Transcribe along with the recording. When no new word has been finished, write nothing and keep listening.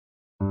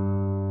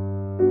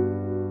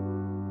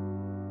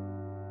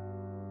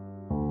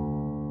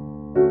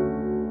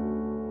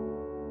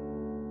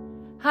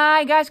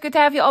Hi guys, good to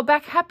have you all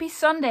back. Happy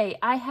Sunday.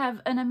 I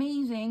have an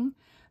amazing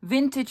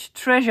vintage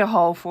treasure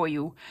haul for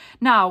you.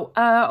 Now,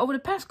 over the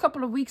past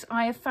couple of weeks,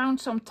 I have found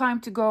some time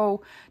to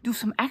go do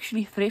some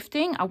actually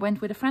thrifting. I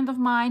went with a friend of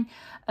mine,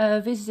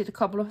 visited a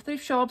couple of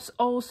thrift shops,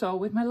 also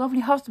with my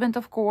lovely husband,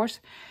 of course.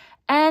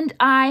 And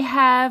I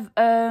have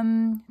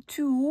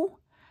 2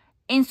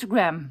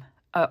 Instagram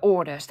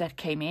orders that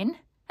came in.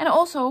 And I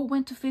also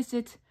went to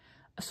visit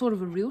a sort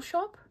of a real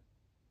shop.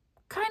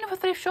 Kind of a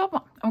thrift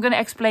shop. I'm going to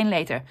explain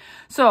later.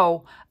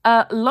 So,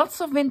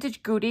 lots of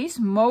vintage goodies,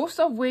 most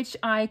of which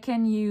I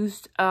can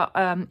use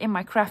in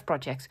my craft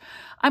projects.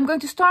 I'm going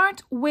to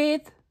start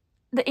with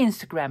the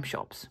Instagram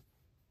shops.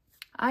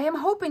 I am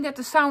hoping that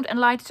the sound and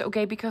light is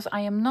okay because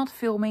I am not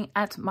filming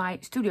at my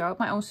studio,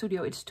 my own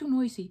studio. It's too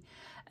noisy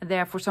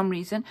there for some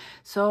reason.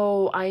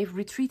 So I've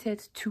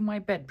retreated to my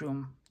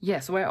bedroom.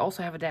 Yes, where I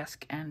also have a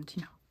desk and,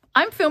 you know,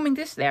 I'm filming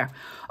this there.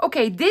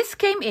 Okay, this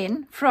came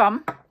in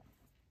from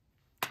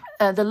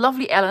the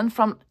lovely Ellen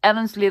from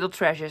Ellen's Little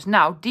Treasures.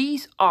 Now,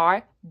 these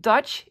are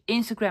Dutch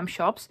Instagram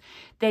shops.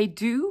 They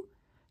do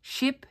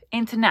ship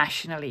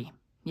internationally.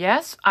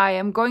 Yes, I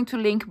am going to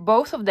link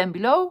both of them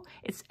below.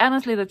 It's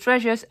Ellen's Little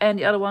Treasures and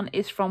the other one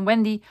is from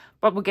Wendy,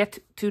 but we'll get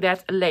to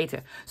that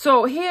later.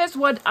 So here's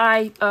what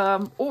I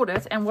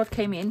ordered and what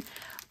came in.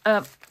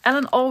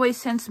 Ellen always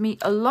sends me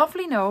a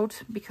lovely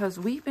note because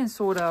we've been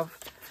sort of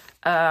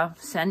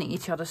sending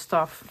each other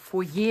stuff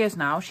for years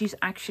now. She's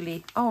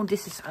actually, oh,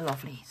 this is a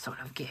lovely sort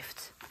of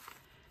gift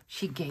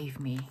she gave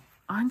me.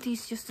 Aren't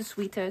these just the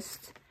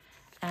sweetest?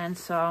 And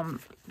some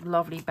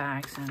lovely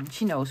bags, and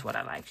she knows what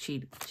I like.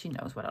 She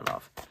knows what I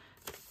love.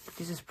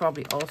 This is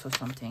probably also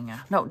something,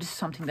 no, this is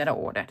something that I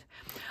ordered.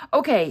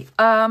 Okay,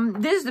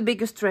 this is the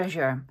biggest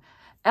treasure.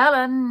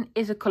 Ellen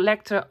is a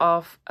collector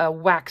of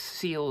wax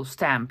seal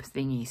stamp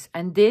thingies,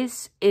 and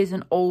this is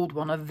an old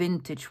one, a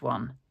vintage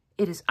one.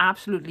 It is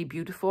absolutely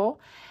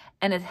beautiful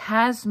and it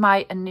has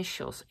my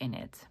initials in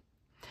it.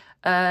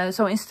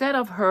 So instead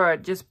of her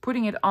just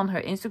putting it on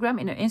her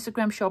Instagram, in her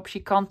Instagram shop, she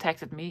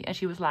contacted me and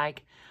she was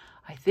like,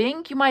 I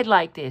think you might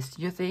like this.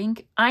 You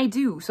think? I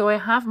do. So I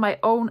have my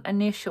own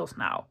initials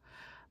now.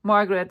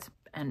 Margaret,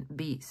 and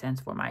B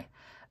stands for my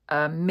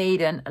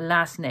maiden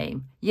last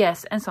name.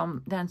 Yes, and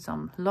then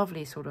some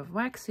lovely sort of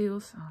wax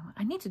seals.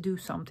 I need to do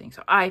something.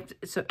 So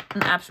it's an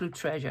absolute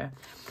treasure.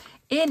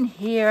 In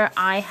here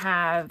I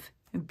have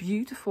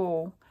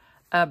beautiful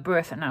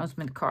birth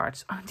announcement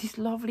cards. Aren't these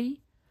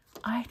lovely?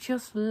 I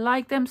just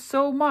like them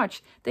so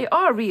much. They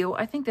are real.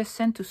 I think they're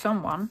sent to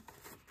someone.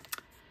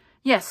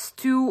 Yes,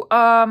 to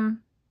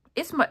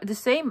it's the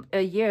same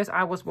year as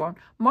I was born.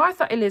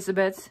 Martha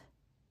Elizabeth.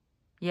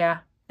 Yeah,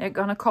 they're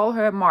gonna call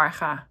her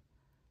Marga.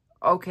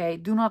 Okay,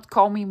 do not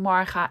call me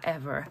Marga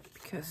ever,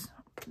 because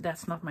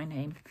that's not my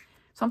name.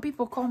 Some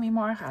people call me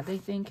Marga. They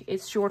think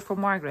it's short for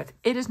Margaret.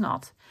 It is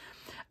not.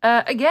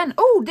 Again,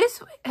 oh,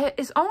 this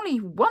is only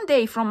 1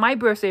 day from my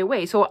birthday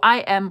away. So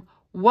I am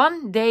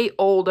 1 day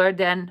older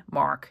than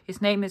Mark.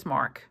 His name is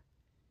Mark.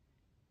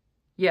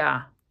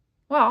 Yeah.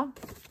 Well,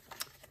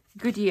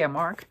 good year,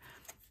 Mark.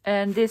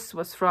 And this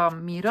was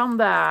from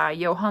Miranda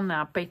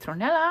Johanna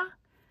Petronella.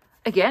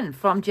 Again,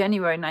 from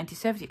January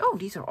 1970. Oh,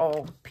 these are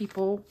all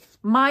people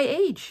my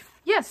age.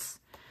 Yes.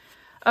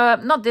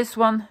 Not this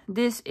one.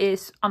 This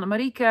is Anna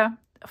Marika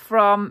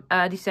from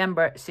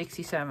December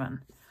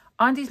 67.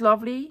 Aren't these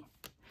lovely?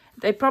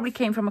 They probably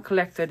came from a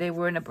collector. They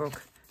were in a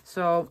book.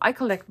 So I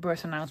collect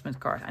birth announcement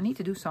cards. I need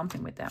to do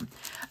something with them.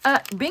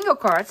 Bingo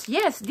cards.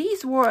 Yes,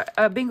 these were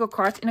bingo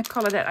cards in a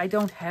color that I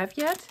don't have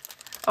yet.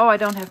 Oh, I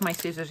don't have my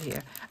scissors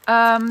here.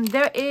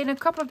 They're in a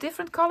couple of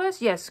different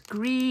colors. Yes,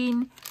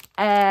 green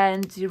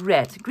and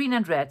red. Green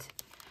and red.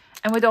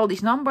 And with all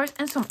these numbers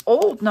and some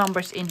old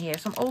numbers in here.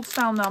 Some old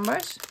style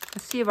numbers.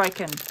 Let's see if I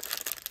can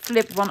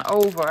flip one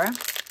over.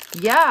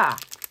 Yeah,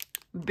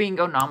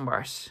 bingo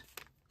numbers.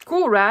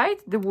 Cool, right?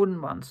 The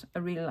wooden ones. I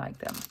really like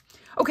them.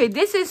 Okay,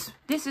 this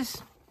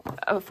is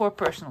for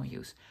personal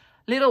use.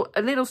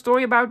 A little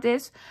story about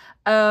this.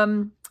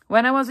 When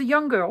I was a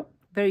young girl,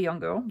 very young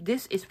girl,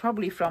 this is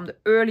probably from the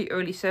early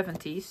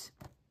 70s,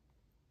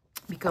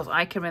 because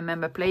I can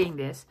remember playing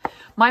this.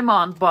 My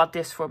mom bought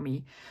this for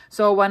me.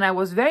 So when I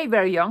was very,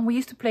 very young, we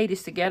used to play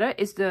this together.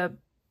 It's the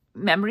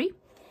memory.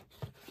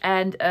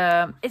 And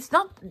it's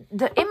not,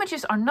 the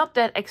images are not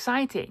that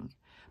exciting.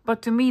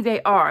 But to me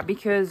they are,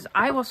 because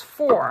I was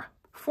 4,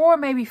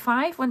 maybe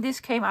 5 when this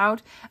came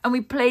out. And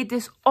we played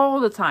this all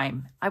the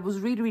time. I was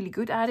really, really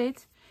good at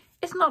it.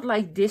 It's not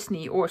like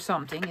Disney or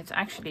something. It's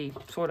actually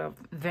sort of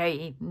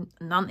very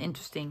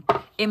non-interesting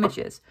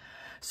images.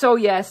 So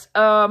yes,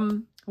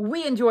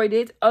 we enjoyed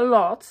it a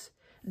lot.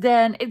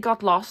 Then it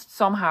got lost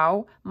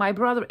somehow. My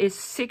brother is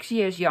 6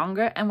 years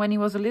younger. And when he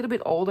was a little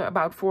bit older,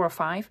 about 4 or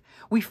 5,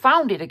 we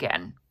found it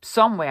again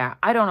somewhere.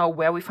 I don't know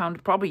where we found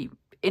it, probably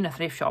in a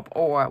thrift shop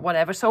or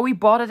whatever. So we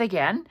bought it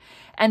again.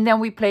 And then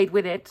we played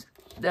with it,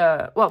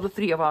 the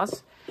 3 of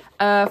us,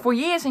 for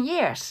years and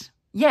years.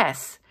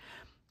 Yes.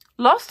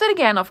 Lost it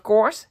again, of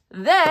course.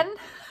 Then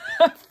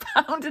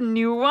found a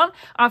new one.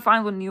 I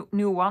found a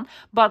new one.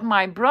 But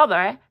my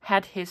brother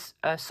had his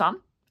son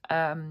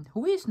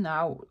who is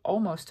now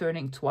almost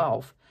turning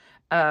 12,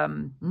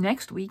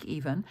 next week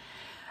even.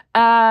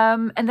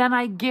 And then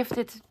I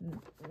gifted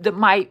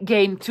my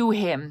game to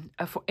him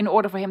in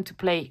order for him to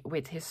play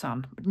with his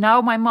son.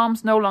 Now my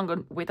mom's no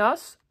longer with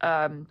us,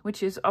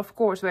 which is of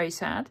course very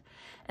sad.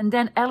 And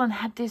then Ellen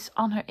had this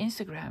on her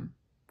Instagram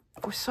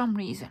for some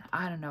reason.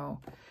 I don't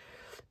know.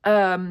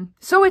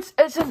 So it's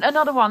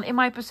another one in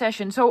my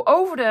possession. So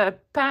over the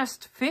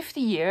past 50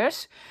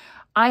 years,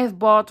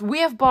 we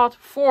have bought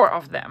 4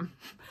 of them.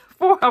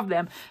 4 of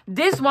them.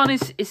 This one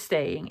is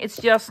staying. It's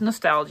just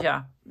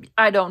nostalgia.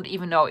 I don't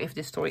even know if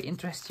this story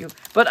interests you,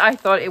 but I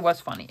thought it was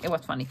funny. It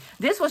was funny.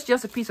 This was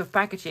just a piece of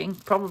packaging,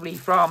 probably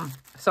from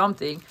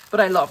something, but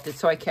I loved it,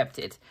 so I kept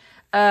it.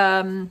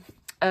 Ellen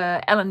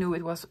knew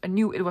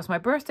it was my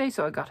birthday,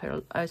 so I got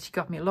her. She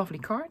got me a lovely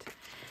card,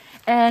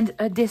 and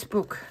this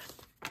book.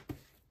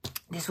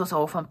 This was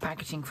all from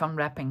packaging, from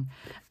wrapping.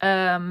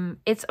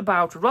 It's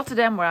about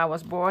Rotterdam, where I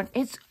was born.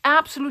 It's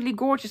absolutely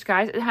gorgeous,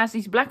 guys. It has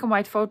these black and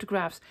white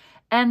photographs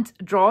and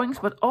drawings,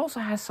 but also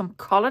has some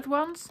colored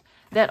ones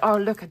that are,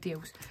 look at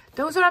those.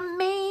 Those are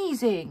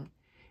amazing.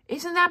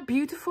 Isn't that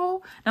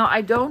beautiful? Now,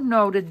 I don't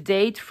know the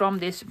date from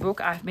this book.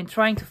 I've been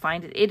trying to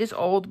find it. It is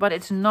old, but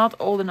it's not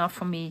old enough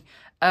for me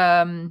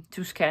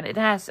to scan. It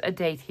has a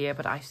date here,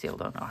 but I still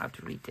don't know how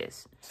to read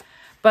this.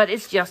 But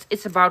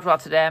it's about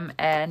Rotterdam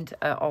and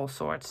all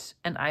sorts.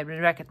 And I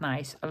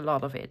recognize a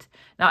lot of it.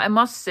 Now, I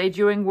must say,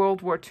 during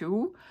World War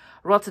II,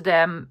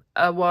 Rotterdam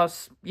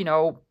was, you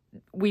know,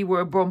 we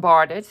were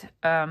bombarded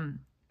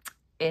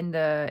in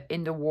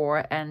the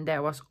war. And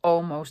there was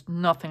almost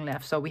nothing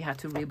left. So we had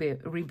to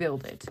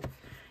rebuild it.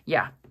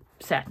 Yeah,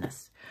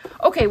 sadness.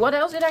 Okay, what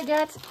else did I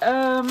get?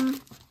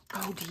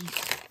 Oh, these.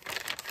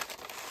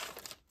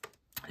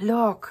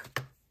 Look.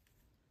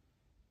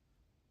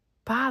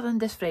 Paden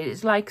des Vredes.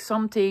 It's like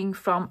something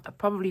from,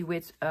 probably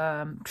with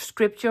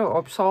scripture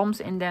or psalms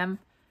in them.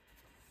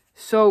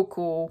 So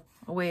cool,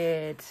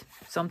 with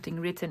something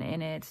written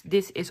in it.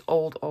 This is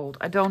old.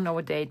 I don't know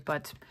a date,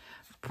 but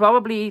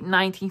probably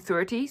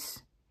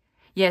 1930s.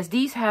 Yes,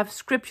 these have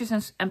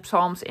scriptures and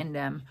psalms in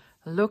them.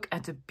 Look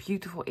at the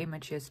beautiful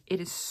images.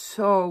 It is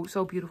so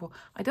beautiful.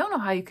 I don't know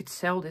how you could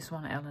sell this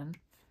one, Ellen.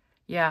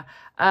 Yeah,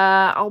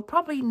 I'll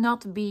probably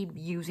not be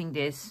using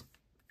this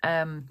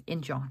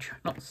in junk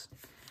journals.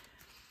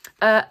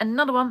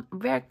 Another one,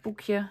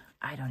 werkboekje.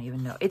 I don't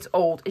even know. It's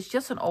old. It's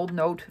just an old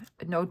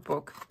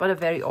notebook, but a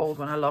very old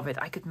one. I love it.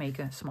 I could make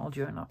a small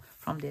journal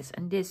from this.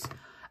 And this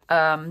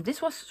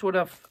was sort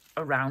of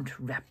around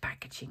wrap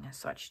packaging and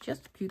such.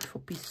 Just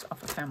beautiful pieces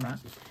of ephemera.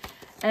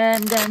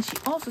 And then she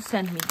also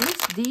sent me this.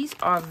 These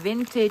are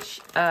vintage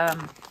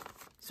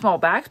small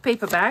bags,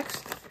 paper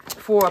bags,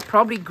 for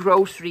probably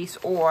groceries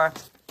or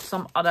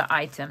some other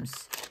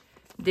items.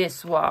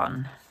 This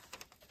one.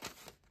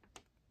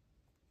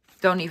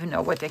 Don't even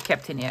know what they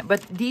kept in here.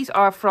 But these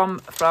are from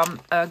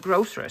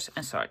grocers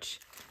and such.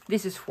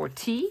 This is for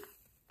tea.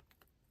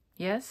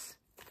 Yes.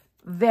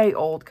 Very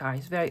old,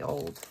 guys. Very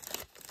old.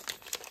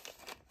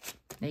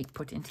 They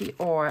put in tea.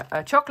 Or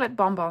chocolate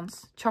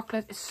bonbons.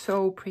 Chocolate is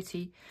so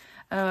pretty.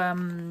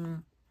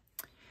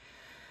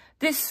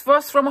 This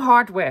was from a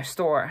hardware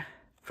store.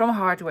 From a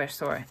hardware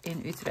store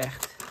in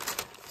Utrecht.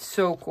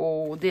 So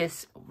cool.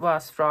 This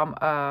was from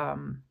a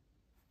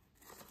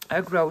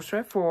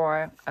grocer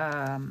for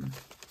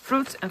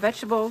fruits and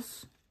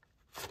vegetables.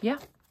 Yeah.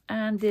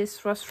 And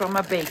this was from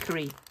a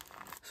bakery.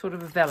 Sort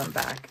of a vellum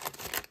bag.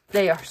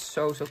 They are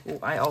so cool.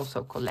 I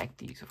also collect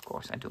these, of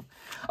course I do.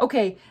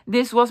 Okay,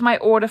 this was my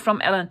order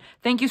from Ellen.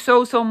 Thank you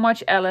so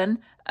much, Ellen.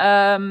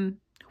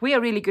 We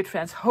are really good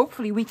friends.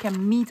 Hopefully we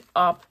can meet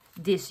up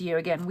this year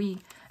again. We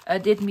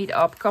did meet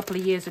up a couple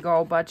of years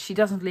ago, but she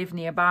doesn't live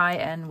nearby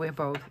and we're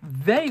both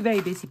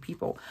very busy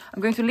people.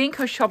 I'm going to link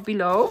her shop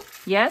below.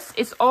 Yes,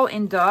 it's all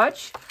in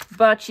Dutch,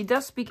 but she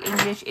does speak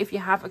English. If you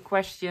have a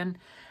question,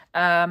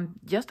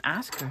 just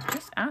ask her.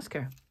 Just ask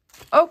her.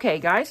 Okay,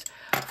 guys,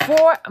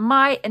 for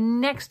my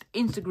next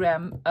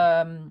Instagram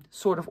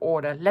sort of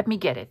order, let me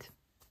get it.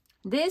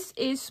 This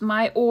is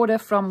my order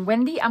from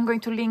Wendy. I'm going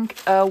to link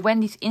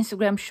Wendy's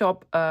Instagram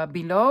shop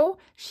below.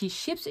 She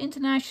ships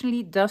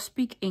internationally, does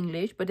speak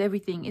English, but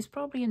everything is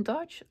probably in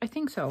Dutch. I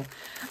think so.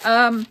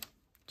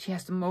 She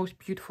has the most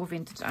beautiful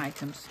vintage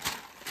items.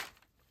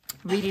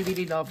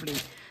 Really lovely.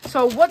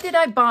 So what did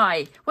I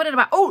buy? What did I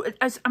buy? Oh,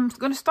 I'm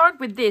going to start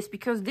with this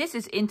because this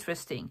is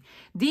interesting.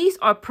 These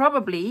are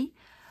probably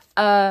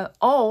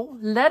all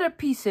leather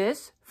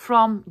pieces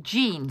from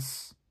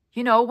jeans.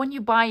 You know, when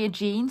you buy a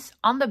jeans,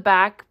 on the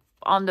back,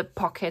 on the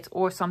pocket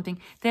or something,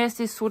 there's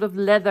this sort of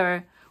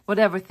leather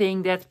whatever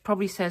thing that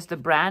probably says the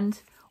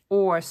brand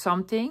or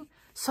something.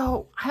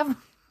 So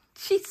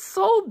she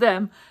sold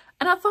them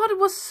and I thought it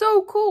was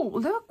so cool.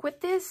 Look,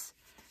 with this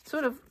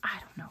sort of, I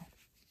don't know,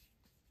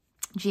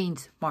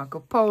 jeans, Marco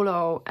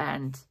Polo,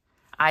 and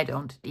I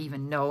don't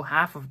even know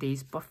half of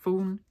these,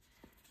 Buffoon,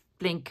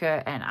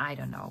 Blinker, and I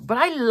don't know, but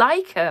I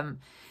like them.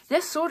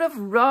 They're sort of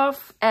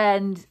rough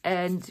and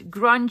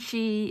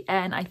grungy,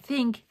 and I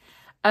think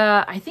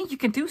you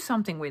can do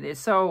something with it.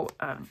 So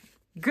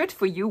Good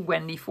for you,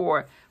 Wendy,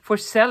 for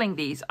selling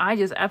these. I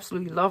just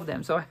absolutely love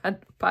them. So I had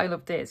a pile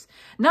of this.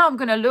 Now I'm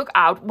going to look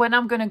out. When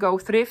I'm going to go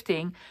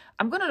thrifting,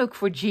 I'm going to look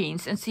for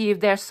jeans and see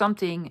if there's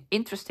something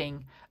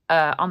interesting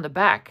on the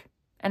back.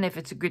 And if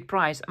it's a good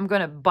price, I'm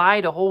going to buy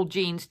the whole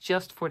jeans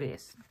just for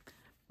this.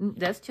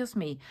 That's just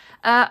me.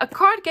 A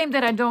card game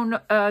that I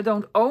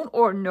don't own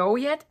or know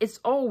yet.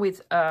 It's all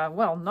with,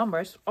 well,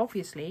 numbers,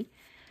 obviously.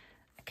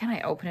 Can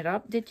I open it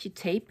up? Did you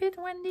tape it,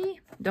 Wendy?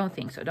 Don't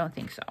think so. Don't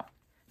think so.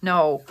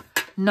 No.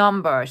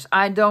 Numbers.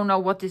 I don't know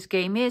what this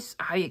game is,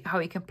 how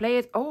you can play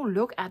it. Oh,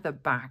 look at the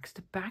backs.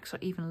 The backs are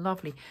even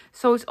lovely.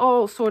 So it's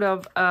all sort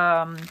of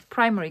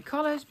primary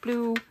colors: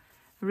 blue,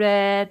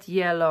 red,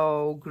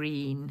 yellow,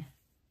 green,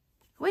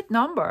 with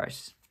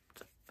numbers.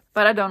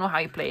 But I don't know how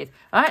you play it.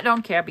 I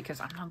don't care because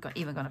I'm not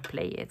even going to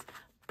play it.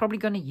 Probably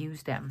going to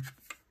use them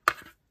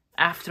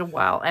after a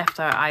while,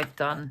 after I've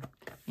done,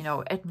 you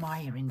know,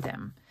 admiring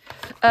them.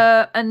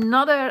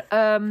 Another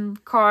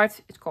card,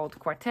 it's called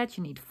Quartet.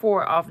 You need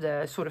 4 of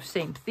the sort of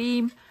same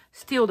theme.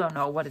 Still don't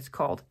know what it's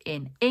called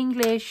in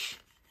English.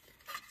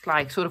 It's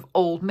like sort of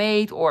Old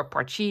Maid or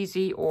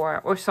Parcheesi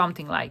or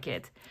something like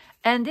it.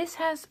 And this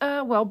has,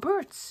 well,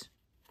 birds.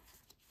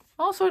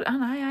 Also,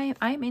 and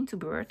I'm into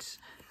birds.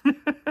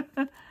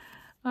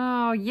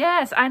 Oh,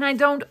 yes. And I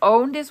don't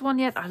own this one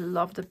yet. I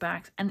love the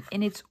backs. And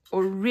in its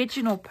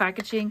original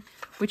packaging,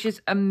 which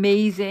is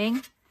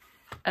amazing.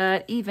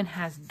 It even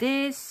has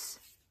this.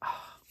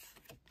 Oh,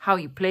 how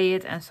you play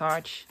it and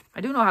such.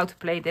 I do know how to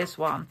play this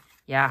one.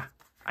 Yeah,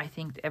 I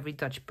think every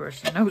Dutch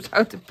person knows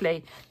how to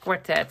play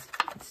Quartet.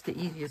 It's the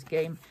easiest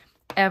game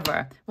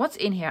ever. What's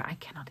in here? I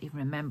cannot even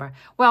remember.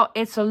 Well,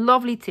 it's a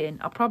lovely tin.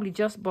 I probably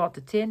just bought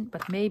the tin,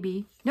 but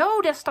maybe...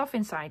 No, there's stuff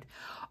inside.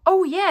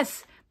 Oh,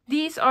 yes.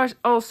 These are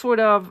all sort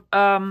of...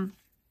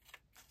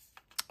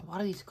 what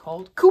are these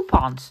called?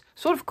 Coupons.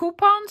 Sort of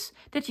coupons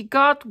that you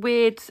got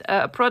with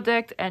a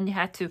product and you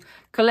had to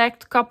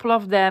collect a couple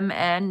of them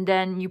and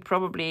then you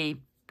probably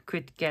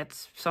could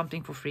get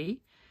something for free.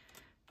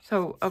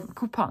 So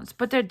coupons,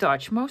 but they're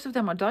Dutch. Most of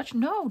them are Dutch.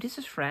 No, this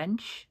is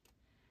French.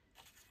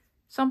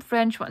 Some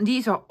French ones.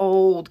 These are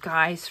old,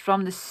 guys,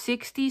 from the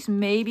 60s,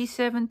 maybe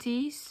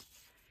 70s.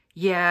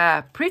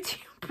 Yeah,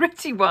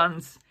 pretty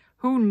ones.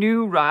 Who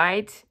knew,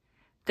 right?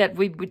 That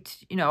we would,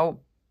 you know,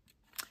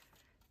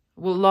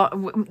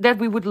 that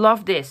we would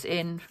love this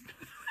in.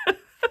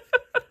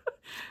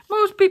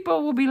 Most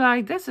people will be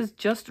like, this is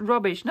just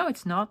rubbish. No,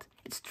 it's not.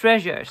 It's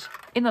treasures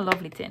in a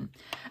lovely tin.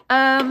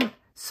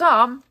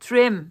 Some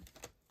trim.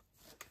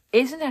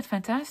 Isn't that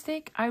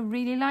fantastic? I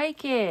really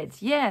like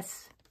it.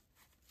 Yes.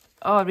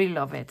 Oh, I really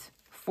love it.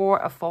 For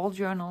a fall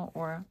journal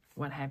or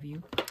what have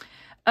you.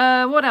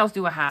 What else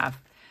do I have?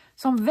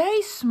 Some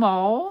very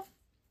small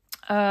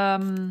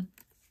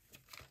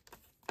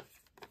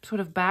sort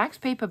of bags,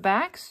 paper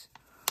bags.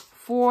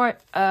 For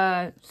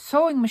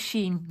sewing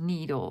machine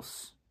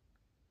needles.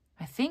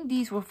 I think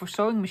these were for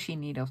sewing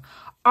machine needles.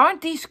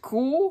 Aren't these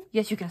cool?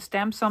 Yes, you can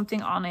stamp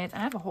something on it. I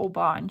have a whole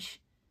bunch.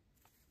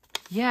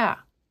 Yeah.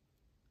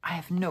 I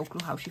have no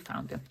clue how she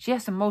found them. She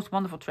has the most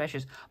wonderful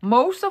treasures.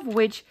 Most of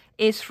which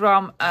is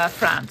from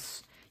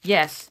France.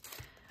 Yes.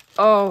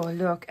 Oh,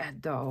 look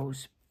at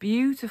those.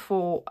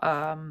 Beautiful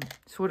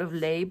sort of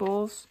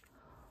labels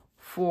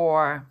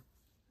for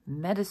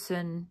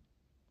medicine.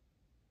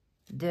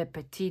 De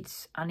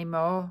petits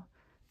animaux.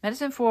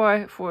 Medicine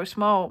for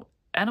small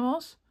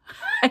animals?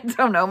 I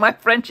don't know. My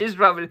French is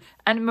rubbish.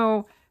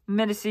 Animal,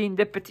 medicine,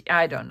 de petit...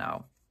 I don't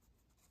know.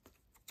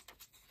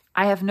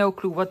 I have no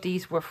clue what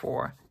these were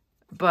for.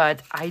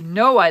 But I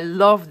know I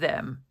love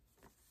them.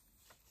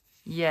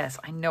 Yes,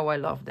 I know I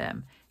love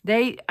them.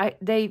 They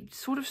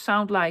sort of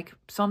sound like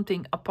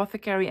something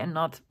apothecary and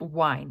not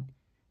wine.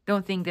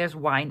 Don't think there's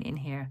wine in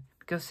here.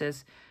 Because it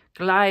says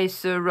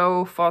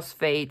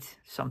glycerophosphate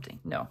something.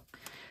 No.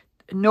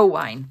 No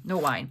wine, no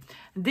wine.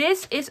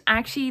 This is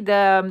actually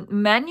the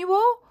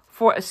manual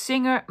for a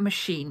Singer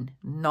machine,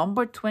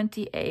 number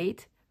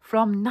 28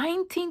 from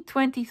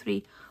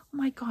 1923. Oh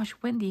my gosh,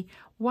 Wendy,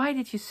 why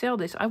did you sell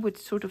this? I would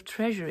sort of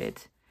treasure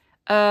it.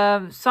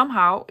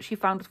 Somehow she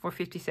found it for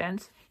 50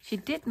 cents. She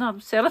did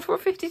not sell it for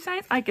 50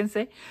 cents, I can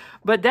say.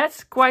 But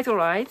that's quite all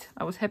right.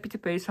 I was happy to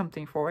pay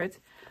something for it.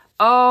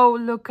 Oh,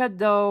 look at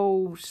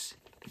those.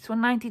 It's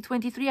from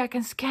 1923. I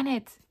can scan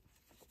it.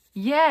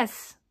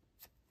 Yes.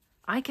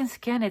 I can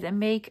scan it and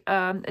make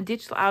a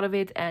digital out of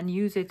it and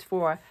use it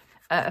for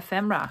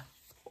ephemera.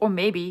 Or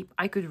maybe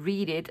I could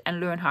read it and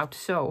learn how to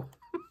sew.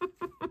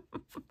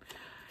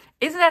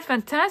 Isn't that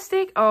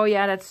fantastic? Oh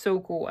yeah, that's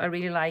so cool. I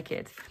really like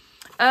it.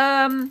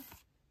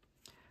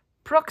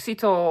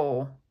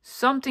 Proxitol.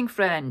 Something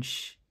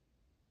French.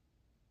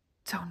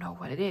 Don't know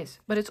what it is,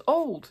 but it's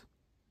old.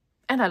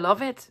 And I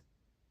love it.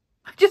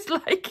 I just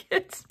like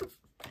it.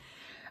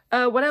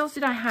 What else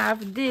did I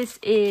have? This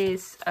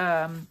is...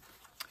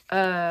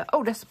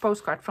 oh, that's a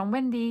postcard from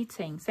Wendy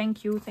saying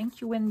thank you,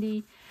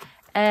 Wendy,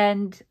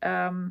 and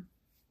from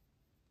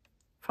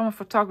a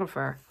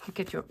photographer.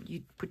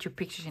 You put your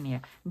pictures in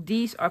here.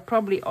 These are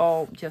probably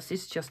all just.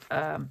 It's just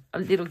a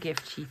little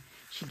gift she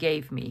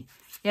gave me.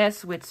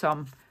 Yes, with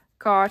some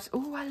cards.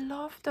 Oh, I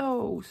love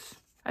those.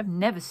 I've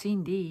never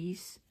seen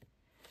these.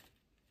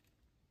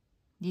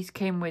 These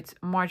came with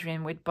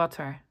margarine with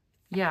butter.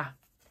 Yeah.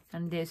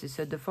 And this is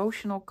a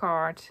devotional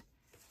card.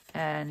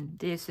 And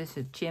this is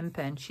a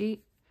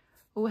chimpanzee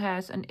who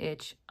has an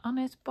itch on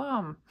his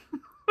bum.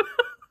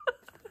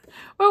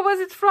 Where was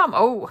it from?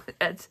 Oh,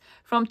 it's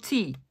from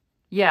tea.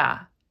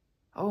 Yeah.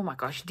 Oh my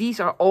gosh, these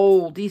are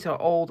old. These are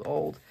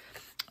old.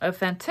 A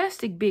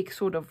fantastic big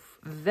sort of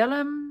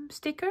vellum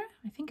sticker.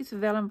 I think it's a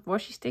vellum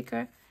washi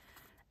sticker.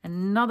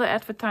 Another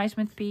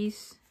advertisement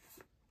piece.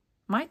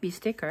 Might be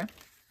sticker.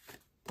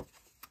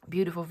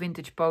 Beautiful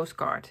vintage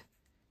postcard.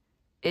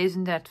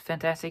 Isn't that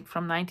fantastic?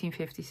 From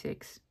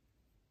 1956.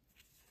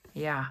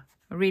 Yeah,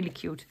 really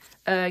cute.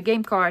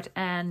 Game card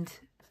and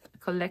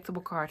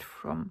collectible card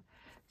from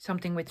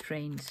something with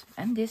trains.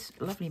 And this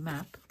lovely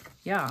map.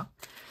 Yeah.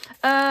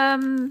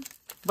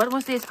 What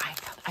was this?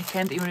 I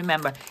can't even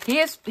remember.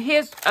 Here's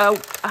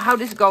how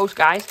this goes,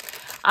 guys.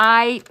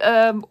 I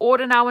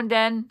order now and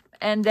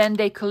then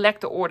they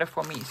collect the order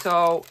for me.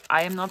 So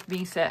I am not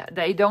being said.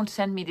 They don't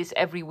send me this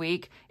every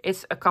week.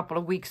 It's a couple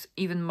of weeks,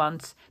 even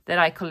months, that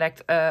I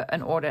collect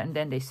an order and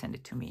then they send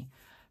it to me.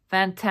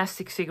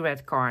 Fantastic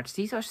cigarette cards.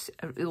 These are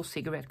real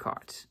cigarette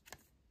cards.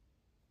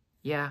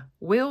 Yeah,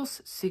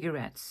 Will's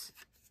cigarettes.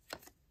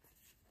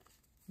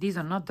 These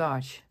are not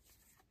Dodge.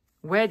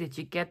 Where did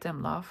you get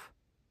them, love?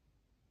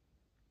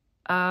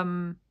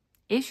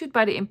 Issued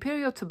by the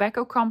Imperial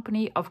Tobacco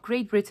Company of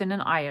Great Britain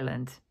and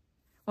Ireland.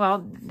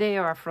 Well, they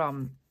are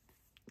from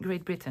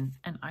Great Britain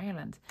and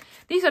Ireland.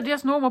 These are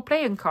just normal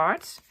playing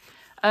cards.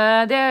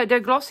 They're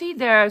glossy.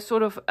 They're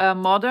sort of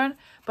modern.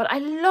 But I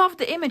love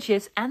the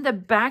images and the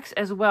backs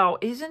as well.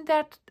 Isn't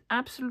that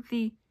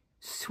absolutely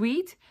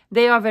sweet?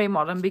 They are very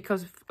modern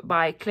because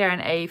by Claire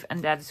and Ave,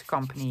 and that is a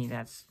company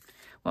that's,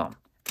 well,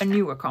 a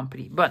newer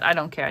company. But I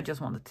don't care. I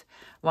just wanted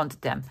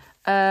them.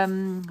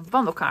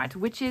 Wandelkaart,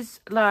 which is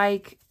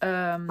like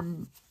a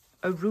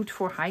route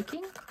for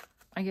hiking,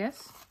 I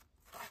guess.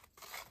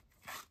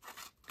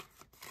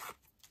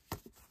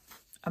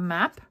 A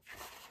map.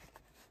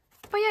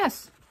 But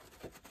yes.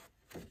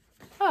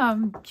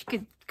 You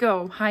could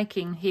go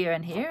hiking here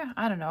and here.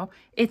 I don't know.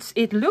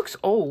 It looks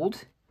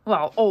old.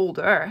 Well,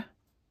 older.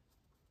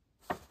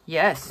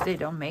 Yes, they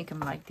don't make them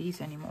like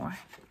these anymore.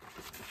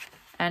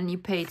 And you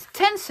paid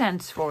 10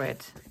 cents for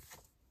it.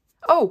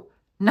 Oh,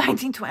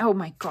 1920. Oh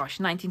my gosh,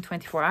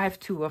 1924. I have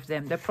two of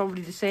them. They're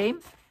probably the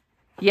same.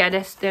 Yeah,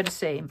 they're the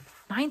same.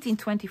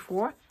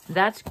 1924.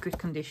 That's good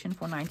condition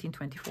for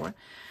 1924.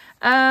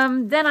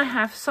 Then I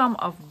have some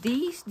of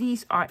these.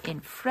 These are in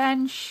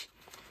French.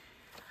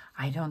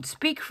 I don't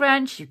speak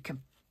French. You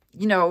can,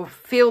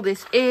 fill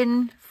this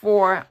in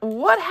for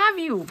what have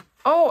you.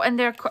 Oh, and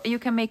you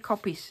can make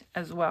copies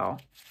as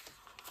well.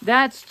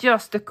 That's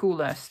just the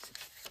coolest.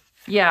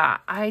 Yeah,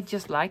 I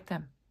just like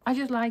them.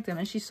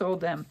 And she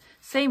sold them.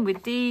 Same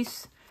with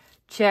these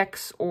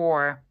checks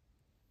or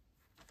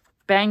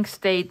bank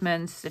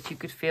statements that you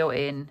could fill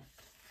in.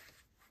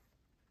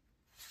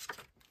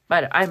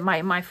 But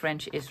my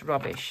French is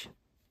rubbish.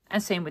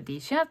 And same with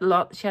these. She had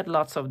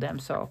lots of them,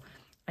 so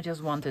I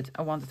wanted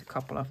a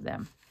couple of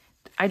them.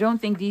 I don't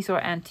think these are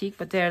antique,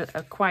 but they're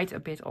quite a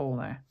bit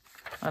older.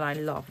 But I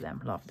love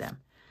them.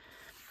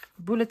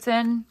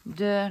 Bulletin.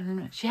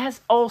 She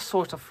has all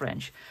sorts of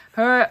French.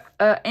 Her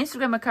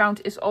Instagram account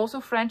is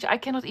also French. I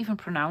cannot even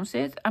pronounce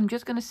it. I'm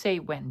just gonna say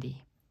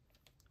Wendy.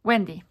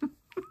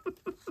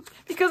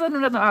 Because I do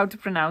not know how to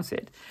pronounce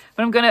it.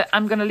 But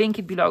I'm gonna link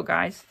it below,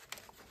 guys.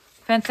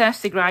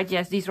 Fantastic, right?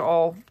 Yes, these are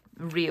all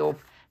real.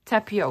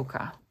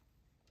 Tapioca.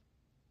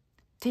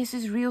 This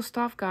is real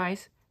stuff,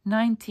 guys.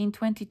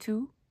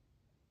 1922.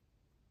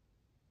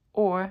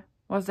 Or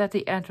was that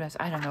the address?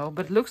 I don't know.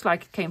 But it looks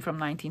like it came from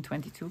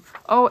 1922.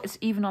 Oh, it's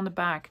even on the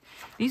back.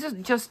 These are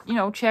just,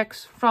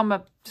 checks from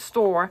a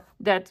store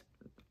that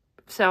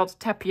sells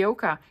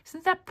tapioca.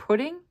 Isn't that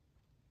pudding?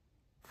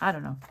 I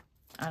don't know.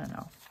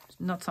 It's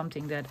not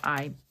something that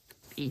I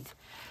eat.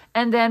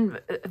 And then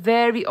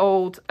very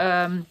old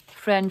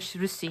French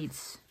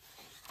receipts.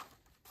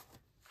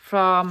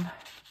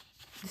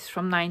 This is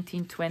from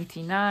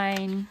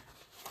 1929.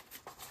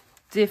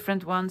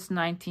 Different ones,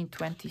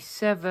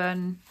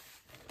 1927.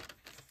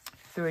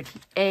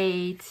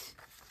 38.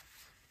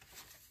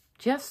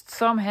 Just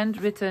some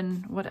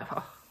handwritten, whatever.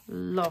 Oh,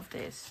 love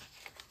this.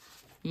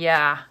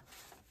 Yeah.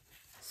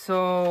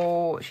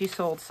 So she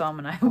sold some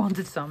and I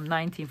wanted some.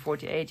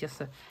 1948,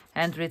 just a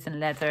handwritten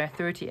letter.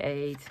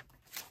 38.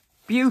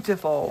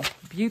 Beautiful.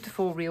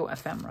 Beautiful real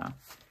ephemera.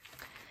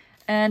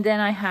 And then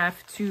I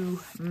have two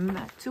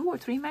or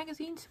three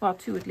magazines. Well,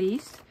 two at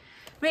least.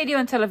 Radio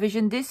and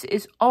television. This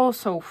is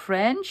also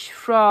French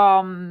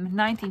from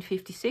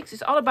 1956.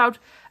 It's all about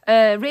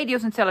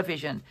radios and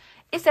television.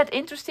 Is that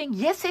interesting?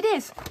 Yes, it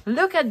is.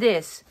 Look at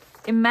this.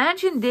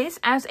 Imagine this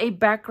as a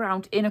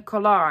background in a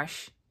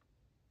collage.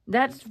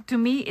 That, to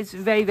me, is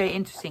very, very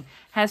interesting.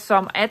 Has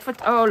some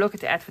oh, look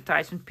at the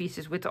advertisement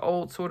pieces with the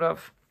old sort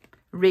of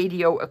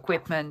radio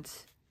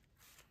equipment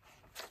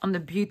on the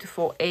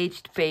beautiful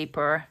aged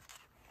paper.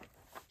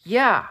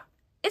 Yeah,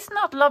 It's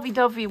not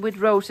lovey-dovey with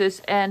roses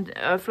and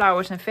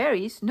flowers and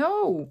fairies.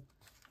 No.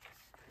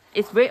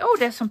 It's way... Oh,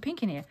 there's some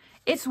pink in here.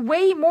 It's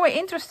way more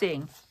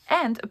interesting.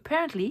 And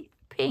apparently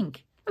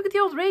pink. Look at the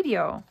old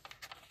radio.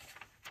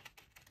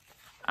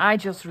 I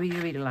just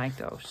really, really like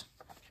those.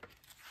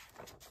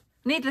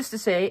 Needless to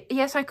say,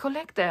 yes, I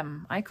collect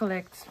them. I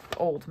collect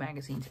old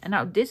magazines. And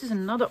now this is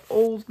another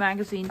old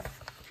magazine.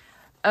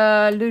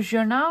 Le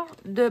Journal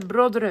de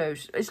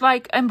Brodereuse. It's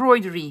like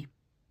embroidery.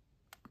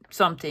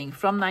 Something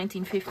from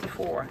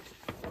 1954.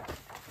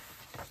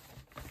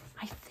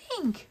 I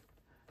think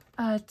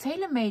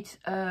Tailor-Made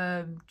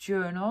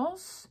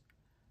Journals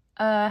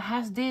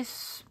has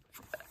this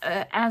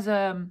as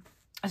a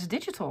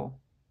digital.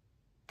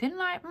 Didn't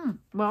I?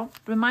 Well,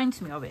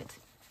 reminds me of it.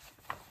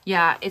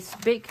 Yeah, it's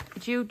big,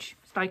 it's huge.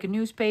 It's like a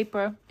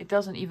newspaper. It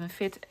doesn't even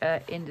fit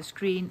in the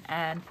screen.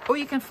 And oh,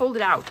 you can fold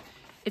it out.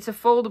 It's a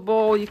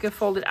foldable. You can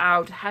fold it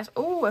out. It has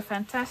a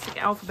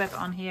fantastic alphabet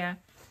on here.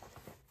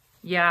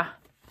 Yeah.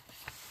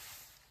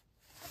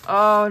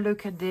 Oh,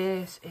 look at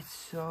this. It's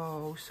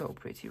so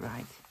pretty,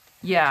 right?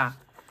 Yeah.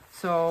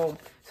 So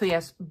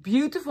yes,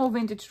 beautiful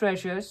vintage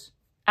treasures.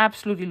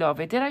 Absolutely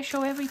love it. Did I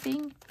show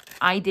everything?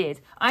 I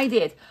did.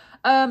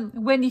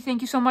 Wendy,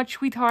 thank you so much,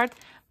 sweetheart.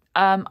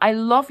 I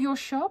love your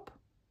shop.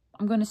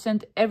 I'm going to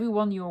send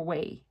everyone your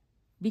way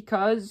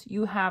because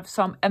you have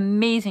some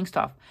amazing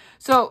stuff.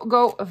 So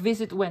go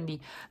visit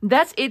Wendy.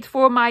 That's it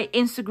for my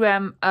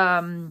Instagram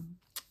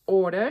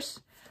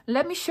orders.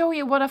 Let me show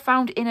you what I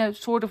found in a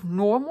sort of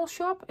normal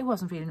shop. It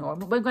wasn't really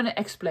normal, but I'm going to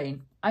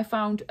explain. I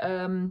found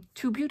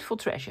 2 beautiful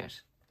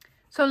treasures.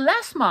 So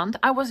last month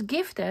I was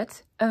gifted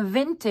a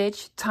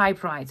vintage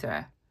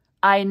typewriter.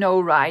 I know,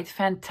 right?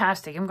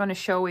 Fantastic. I'm going to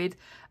show it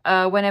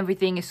when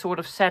everything is sort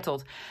of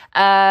settled.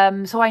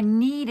 So I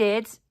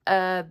needed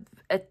a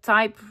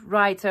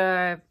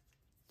typewriter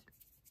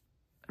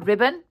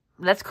ribbon.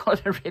 Let's call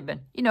it a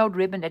ribbon. You know, the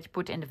ribbon that you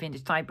put in the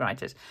vintage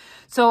typewriters.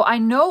 So I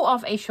know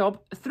of a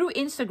shop through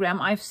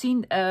Instagram. I've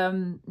seen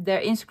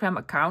their Instagram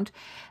account.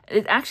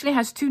 It actually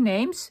has 2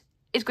 names.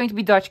 It's going to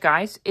be Dutch,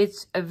 guys.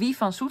 It's a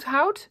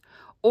wievanzoethout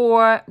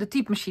or the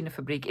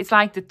Typemachinefabriek. It's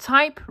like the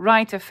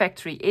typewriter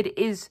factory. It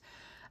is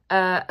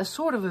a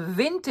sort of a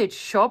vintage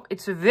shop.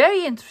 It's a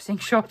very interesting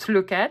shop to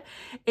look at.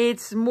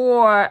 It's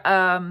more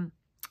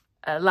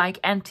like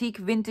antique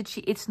vintage.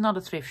 It's not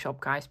a thrift shop,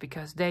 guys,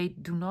 because they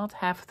do not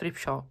have thrift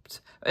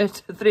shops,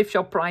 thrift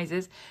shop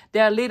prices.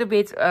 They're a little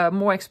bit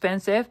more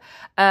expensive,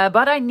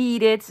 but I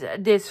needed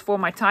this for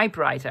my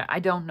typewriter. I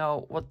don't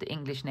know what the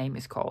English name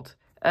is called.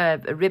 A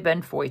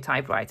ribbon for a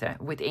typewriter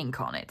with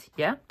ink on it.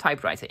 Yeah,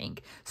 typewriter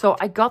ink. So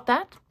I got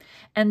that.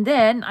 And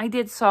then I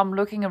did some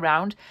looking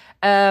around.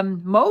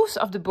 Most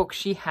of the books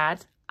she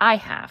had, I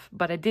have,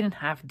 but I didn't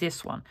have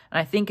this one. And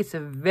I think it's a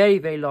very,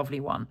 very lovely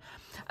one.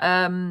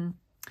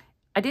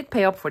 I did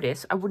pay up for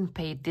this. I wouldn't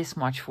pay this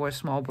much for a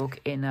small book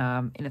in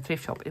a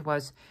thrift shop. It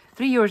was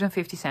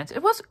 €3.50.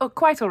 It was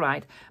quite all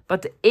right,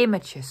 but the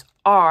images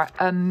are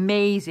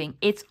amazing.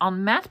 It's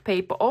on matte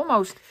paper,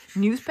 almost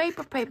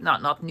newspaper paper.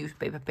 Not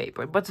newspaper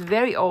paper, but it's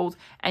very old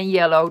and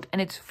yellowed,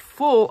 and it's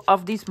full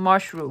of these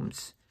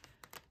mushrooms.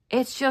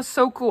 It's just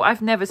so cool.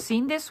 I've never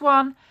seen this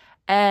one,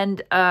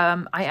 and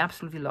I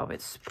absolutely love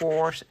it.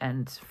 Spores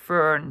and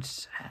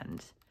ferns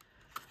and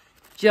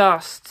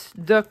just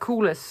the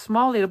coolest.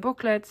 Small little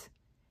booklet.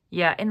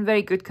 Yeah, in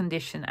very good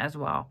condition as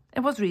well. It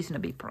was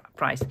reasonably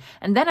priced.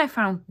 And then I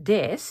found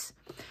this.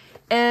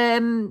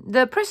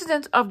 The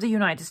President of the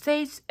United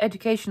States,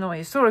 educational,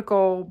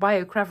 historical,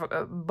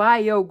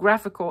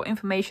 biographical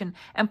information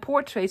and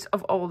portraits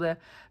of all the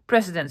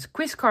presidents.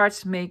 Quiz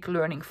cards make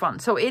learning fun.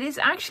 So it is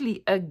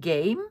actually a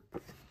game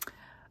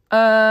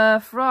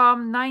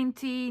from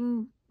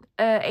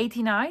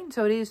 1989.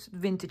 So it is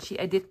vintage.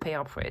 I did pay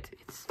up for it.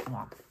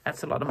 Well,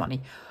 that's a lot of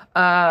money.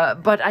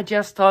 But I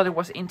just thought it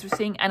was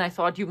interesting, and I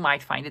thought you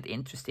might find it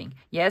interesting.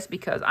 Yes,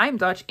 because I'm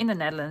Dutch in the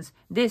Netherlands.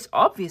 This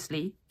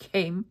obviously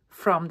came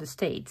from the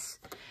States.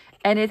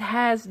 And it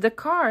has the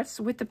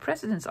cards with the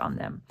presidents on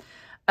them.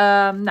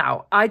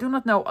 Now, I do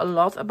not know a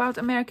lot about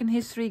American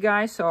history,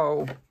 guys,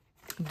 so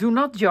do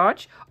not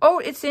judge. Oh,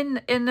 it's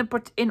in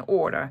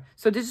order.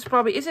 So this is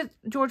probably, is it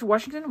George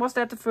Washington? Was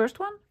that the first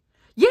one?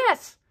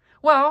 Yes!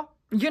 Well,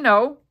 you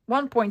know,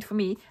 1 point for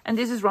me. And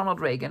this is Ronald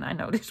Reagan. I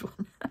know this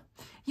one.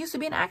 Used to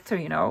be an actor,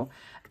 you know.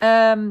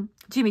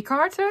 Jimmy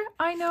Carter,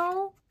 I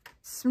know.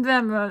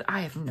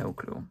 I have no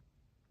clue.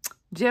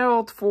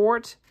 Gerald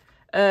Ford.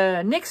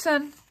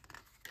 Nixon.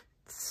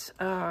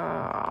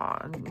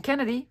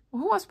 Kennedy.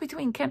 Who was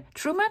between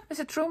Truman?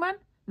 Is it Truman?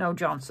 No,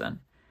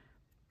 Johnson.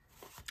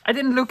 I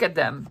didn't look at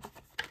them.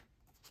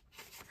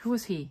 Who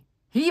was he?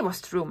 He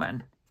was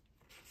Truman.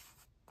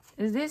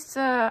 Is this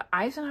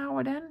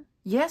Eisenhower then?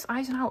 Yes,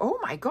 Eisenhower. Oh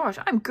my gosh,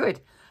 I'm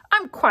good.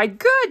 I'm quite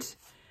good.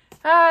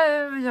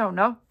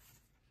 No.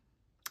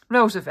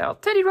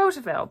 Roosevelt. Teddy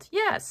Roosevelt.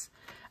 Yes.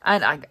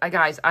 And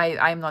guys,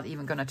 I'm not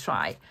even going to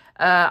try.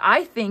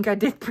 I think I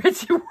did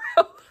pretty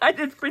well. I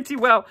did pretty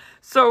well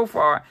so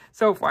far.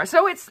 So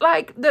it's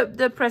like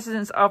the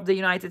presidents of the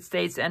United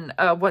States and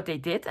what they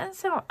did and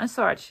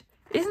such.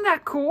 Isn't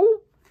that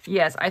cool?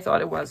 Yes, I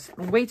thought it was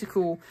way too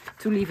cool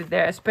to leave it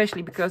there,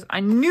 especially because I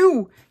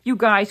knew you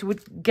guys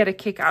would get a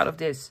kick out of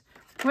this.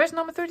 Where's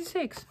number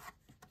 36?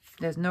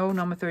 There's no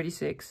number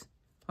 36.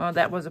 Oh,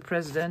 that was a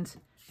president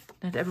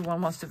that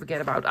everyone wants to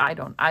forget about. I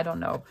don't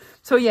know.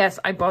 So yes,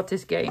 I bought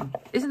this game.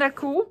 Isn't that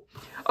cool?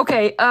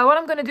 Okay, what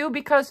I'm gonna do,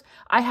 because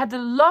I had a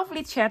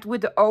lovely chat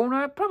with the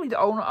owner, probably the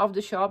owner of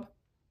the shop.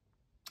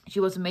 She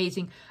was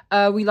amazing.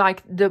 We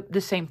like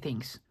the same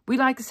things. We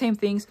like the same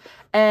things.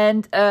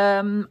 And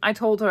I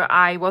told her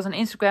I was on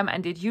Instagram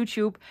and did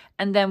YouTube.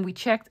 And then we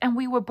checked and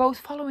we were both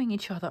following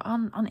each other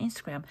on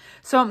Instagram.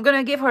 So I'm going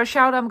to give her a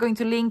shout out. I'm going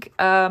to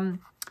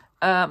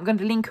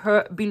link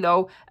her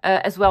below,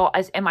 as well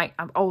as I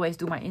always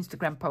do my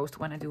Instagram post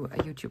when I do a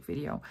YouTube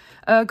video.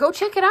 Go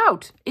check it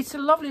out. It's a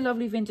lovely,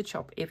 lovely vintage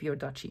shop if you're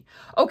Dutchy.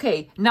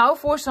 Okay, now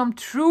for some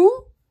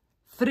true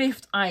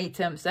thrift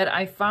items that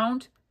I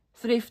found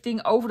thrifting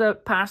over the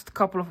past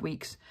couple of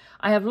weeks.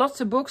 I have lots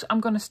of books.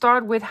 I'm going to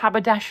start with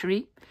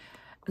haberdashery.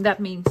 That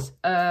means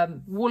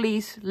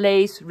woolies,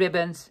 lace,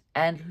 ribbons,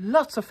 and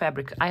lots of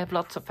fabric. I have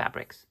lots of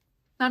fabrics.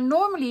 Now,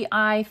 normally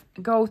I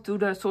go to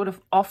the sort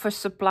of office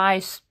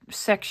supplies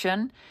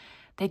section.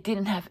 They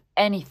didn't have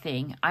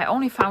anything. I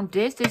only found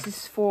this. This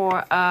is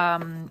for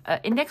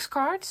index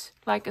cards,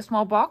 like a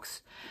small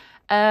box.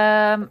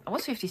 It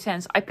was 50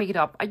 cents. I picked it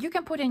up. You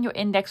can put in your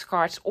index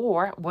cards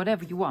or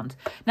whatever you want.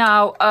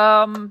 Now,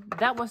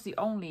 that was the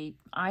only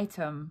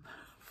item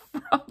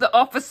from the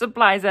office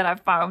supplies that I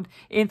found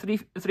in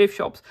thrift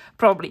shops,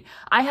 probably.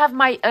 I have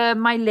my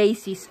my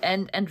laces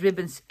and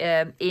ribbons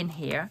in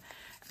here.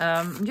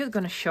 I'm just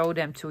going to show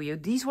them to you.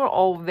 These were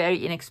all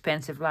very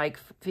inexpensive, like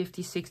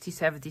 50, 60,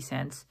 70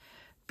 cents.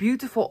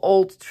 Beautiful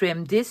old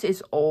trim. This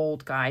is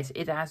old, guys.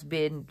 It has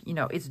been, you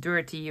know, it's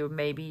dirty or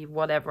maybe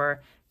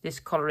whatever,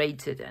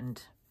 discolorated,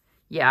 and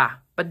yeah,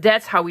 but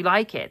that's how we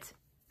like it.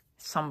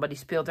 Somebody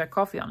spilled their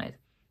coffee on it.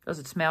 Does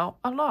it smell?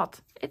 A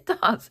lot. It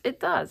does. It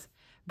does.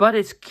 But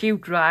it's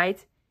cute,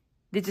 right?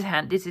 This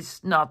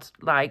is not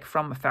like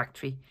from a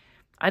factory.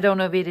 I don't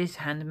know if it is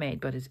handmade,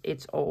 but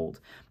it's old.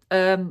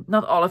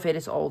 Not all of it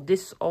is old.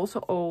 This is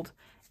also old.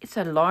 It's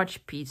a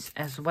large piece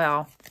as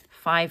well.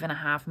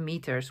 5.5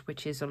 meters,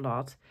 which is a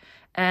lot.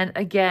 And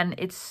again,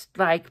 it's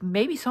like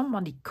maybe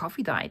somebody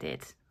coffee dyed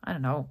it. I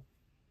don't know.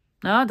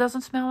 No, it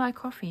doesn't smell like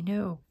coffee,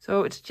 no.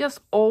 So it's just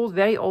old,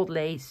 very old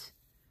lace.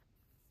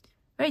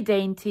 Very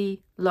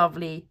dainty,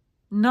 lovely.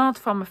 Not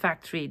from a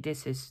factory.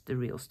 This is the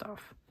real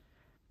stuff.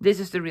 This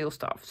is the real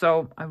stuff.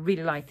 So I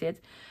really liked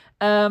it.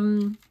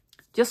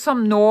 Just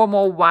some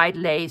normal white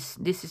lace.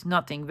 This is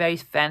nothing very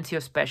fancy or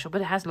special,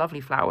 but it has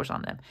lovely flowers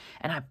on them.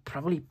 And I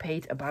probably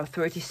paid about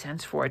 30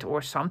 cents for it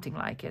or something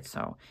like it.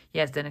 So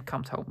yes, then it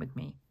comes home with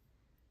me.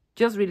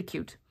 Just really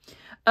cute.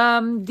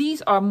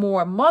 These are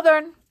more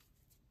modern.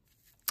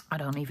 I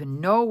don't even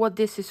know what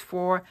this is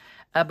for,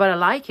 but I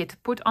like it.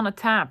 Put on a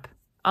tab,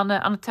 on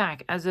a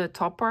tag as a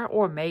topper,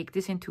 or make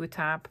this into a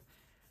tab.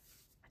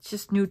 It's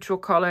just neutral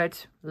colored,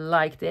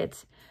 liked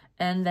it.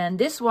 And then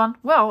this one,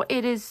 well,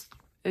 it is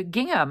a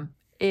gingham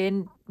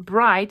in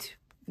bright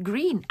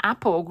green,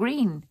 apple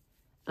green.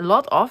 A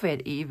lot of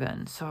it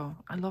even. So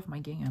I love my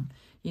gingham.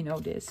 You know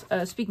this.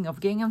 Speaking of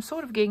gingham,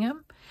 sort of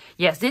gingham.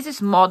 Yes, this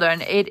is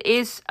modern. It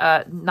is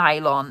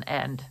nylon,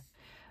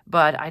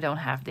 but I don't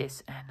have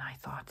this, and I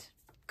thought,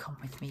 come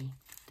with me.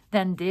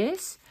 Then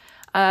this,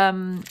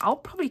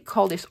 I'll probably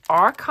call this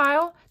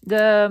argyle,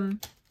 the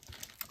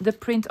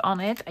print on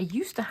it. I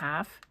used to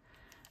have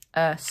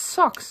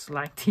socks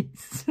like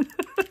these.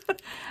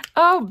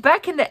 Oh,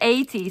 back in the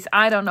 80s.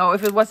 I don't know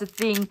if it was a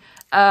thing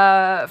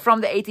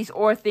from the 80s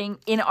or a thing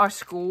in our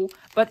school.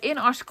 But in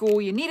our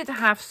school, you needed to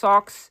have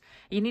socks.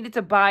 You needed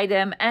to buy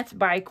them at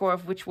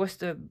Bijenkorf, which was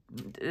the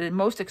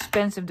most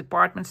expensive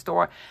department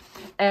store.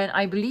 And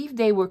I believe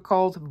they were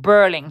called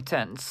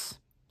Burlingtons.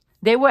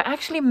 They were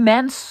actually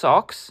men's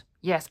socks,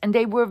 yes, and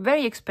they were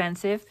very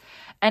expensive,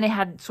 and they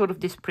had sort of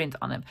this print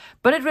on them.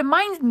 But it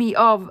reminded me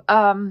of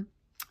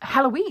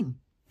Halloween,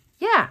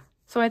 yeah.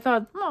 So I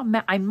thought,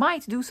 oh, I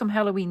might do some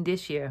Halloween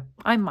this year.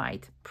 I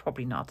might,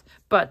 probably not,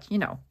 but you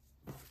know,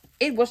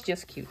 it was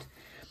just cute.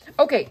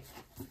 Okay,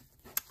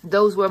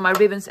 those were my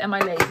ribbons and my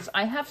laces.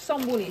 I have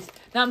some woolies.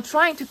 Now I'm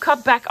trying to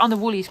cut back on the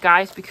woolies,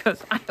 guys,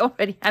 because I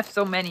already have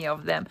so many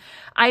of them.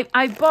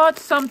 I bought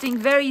something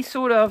very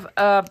sort of,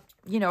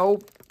 you know,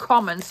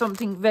 common,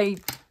 something very,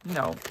 you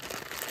know,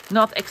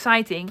 not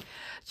exciting,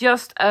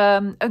 just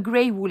a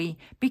grey woolly,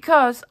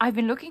 because I've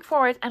been looking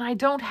for it and I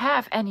don't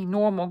have any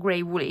normal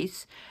grey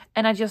woolies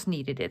and I just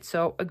needed it.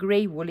 So a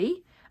grey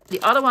woolly.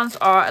 The other ones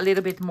are a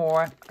little bit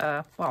more,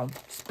 well,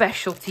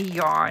 specialty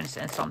yarns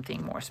and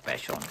something more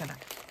special. I'm gonna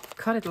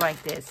cut it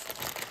like this.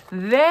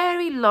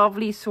 Very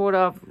lovely sort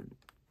of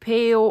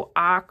pale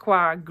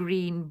aqua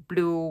green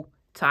blue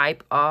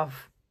type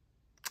of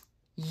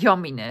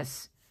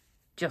yumminess.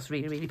 Just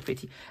really, really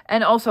pretty.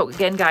 And also,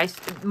 again, guys,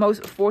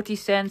 most 40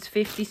 cents,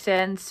 50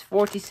 cents,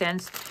 40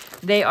 cents.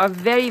 They are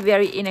very,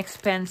 very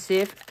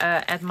inexpensive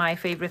at my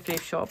favorite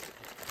thrift shop.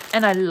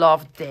 And I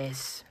love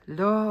this.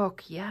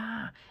 Look,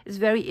 yeah. It's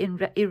very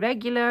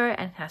irregular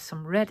and has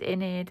some red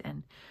in it.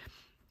 And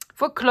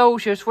for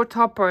closures, for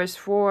toppers,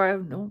 for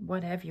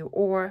what have you,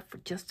 or for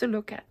just to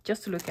look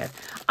at,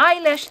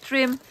 eyelash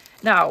trim.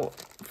 Now,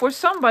 for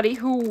somebody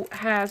who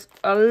has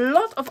a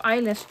lot of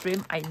eyelash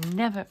trim, I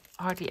never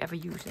hardly ever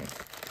use it,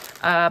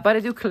 but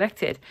I do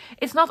collect it.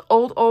 It's not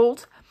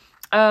old,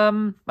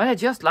 but I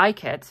just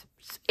like it.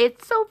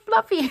 It's so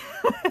fluffy.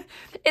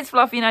 It's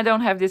fluffy, and I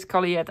don't have this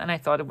color yet, and I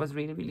thought it was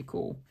really, really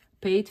cool.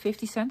 Paid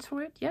 50 cents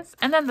for it, yes.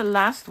 And then the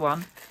last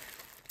one,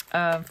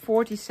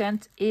 40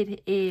 cents.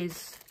 It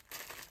is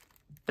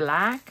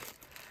black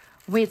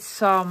with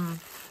some,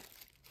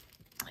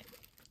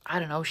 I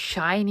don't know,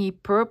 shiny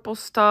purple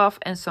stuff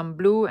and some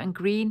blue and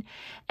green.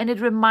 And it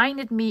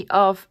reminded me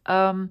of,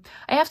 I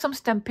have some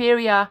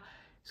Stamperia.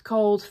 It's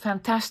called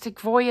Fantastic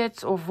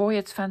Voyage or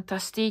Voyage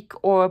Fantastique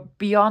or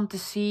Beyond the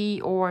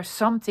Sea or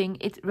something.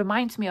 It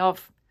reminds me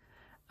of,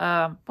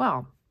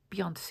 well,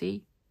 Beyond the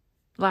Sea,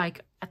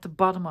 like at the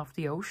bottom of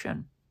the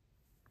ocean.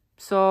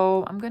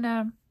 So I'm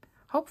gonna,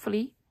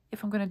 hopefully,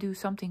 if I'm gonna do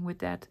something with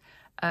that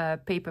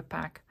paper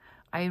pack,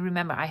 I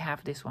remember I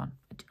have this one.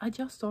 I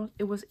just thought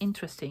it was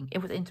interesting. It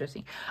was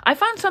interesting. I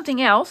found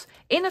something else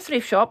in a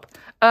thrift shop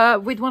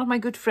with one of my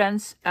good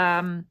friends.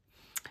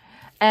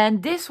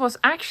 And this was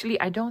actually,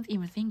 I don't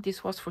even think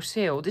this was for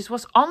sale. This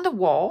was on the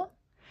wall.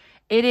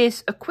 It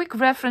is a quick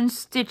reference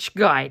stitch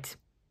guide.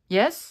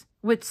 Yes,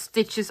 with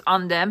stitches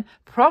on them.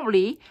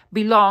 Probably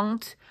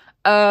belonged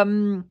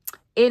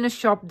in a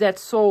shop that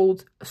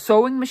sold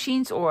sewing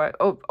machines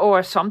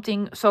or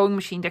something, sewing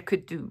machine that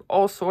could do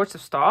all sorts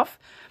of stuff.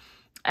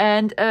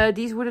 And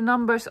these were the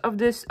numbers of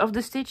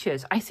the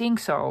stitches. I think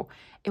so.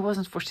 It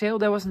wasn't for sale.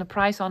 There wasn't a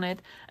price on it.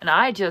 And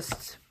I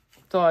just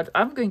thought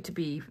I'm going to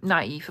be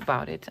naive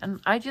about it. And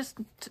I just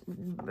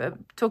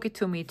took it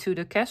to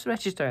the cash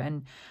register.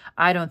 And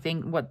I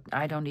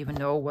don't even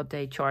know what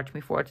they charged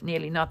me for it.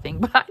 Nearly nothing.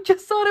 But I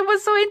just thought it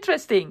was so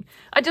interesting.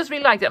 I just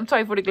really liked it. I'm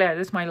sorry for the glare.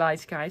 That's my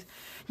lights, guys.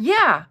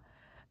 Yeah.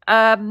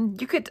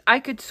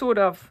 I could sort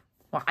of,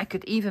 well, I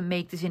could even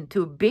make this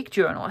into a big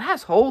journal. It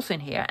has holes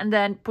in here. And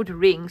then put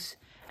rings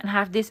and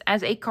have this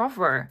as a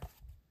cover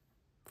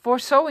for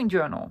sewing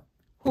journal.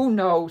 Who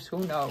knows? Who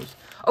knows?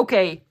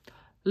 Okay,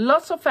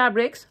 lots of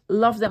fabrics.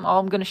 Love them all.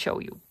 I'm going to show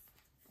you.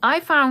 I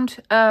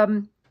found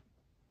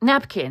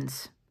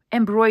napkins,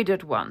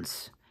 embroidered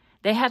ones.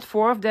 They had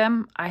 4 of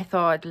them. I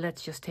thought,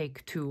 let's just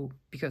take 2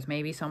 because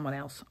maybe someone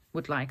else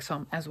would like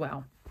some as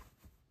well.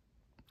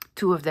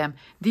 2 of them.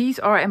 These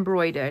are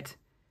embroidered,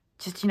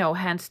 just, you know,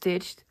 hand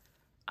stitched.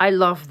 I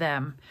love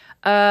them.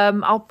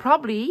 I'll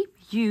probably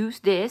use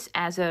this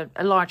as a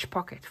large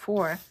pocket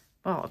for,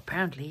 well,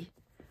 apparently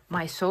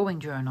my sewing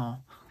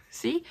journal.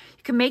 See,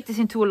 you can make this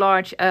into a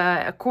large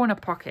a corner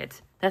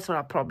pocket. That's what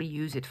I'll probably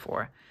use it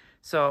for.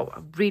 So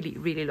really,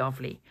 really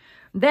lovely.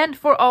 Then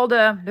for all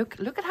the,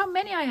 look at how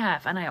many I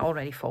have. And I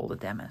already folded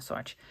them and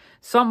such.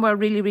 Some were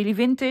really, really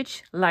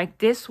vintage, like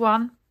this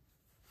one.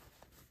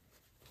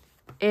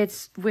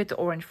 It's with the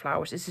orange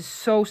flowers. This is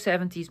so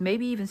 70s,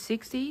 maybe even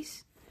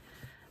 60s.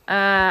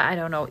 I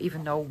don't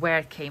even know where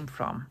it came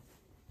from.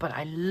 But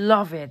I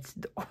love it.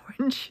 The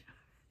orange.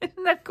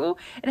 Isn't that cool?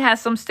 It has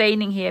some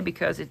staining here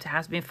because it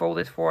has been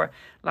folded for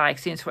like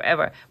since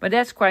forever. But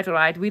that's quite all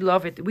right. We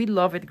love it. We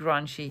love it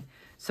grungy.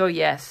 So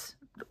yes,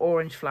 the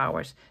orange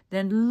flowers.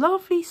 Then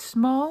lovely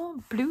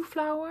small blue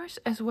flowers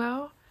as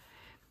well.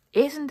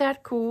 Isn't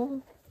that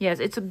cool? Yes,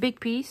 it's a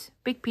big piece.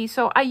 Big piece.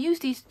 So I use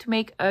these to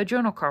make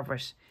journal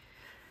covers.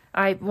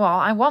 I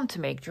want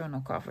to make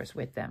journal covers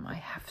with them. I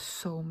have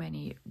so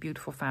many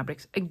beautiful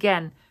fabrics.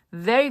 Again,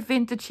 very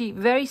vintagey,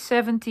 very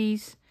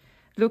 70s.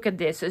 Look at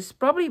this. This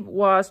probably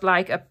was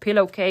like a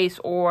pillowcase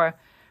or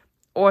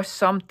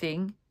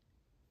something.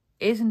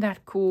 Isn't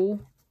that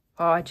cool?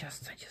 Oh, I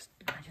just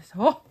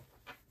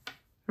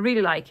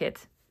really like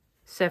it.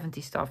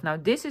 70s stuff. Now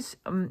this is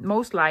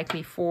most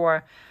likely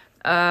for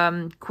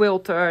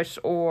quilters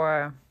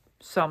or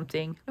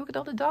something. Look at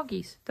all the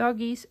doggies.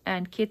 Doggies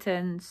and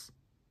kittens.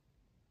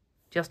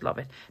 Just love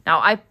it. Now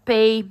I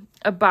pay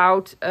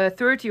about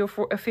 30 or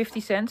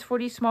 50 cents for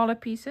these smaller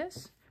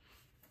pieces.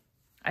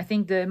 I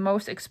think the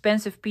most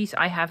expensive piece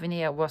I have in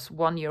here was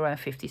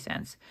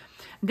 €1.50.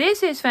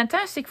 This is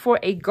fantastic for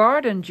a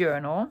garden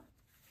journal.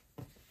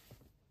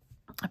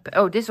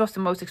 Oh, this was the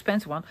most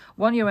expensive one.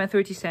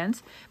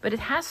 €1.30. But it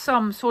has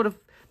some sort of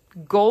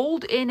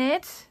gold in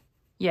it.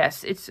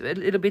 Yes, it's a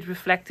little bit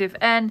reflective.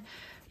 And,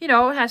 you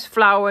know, it has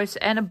flowers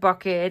and a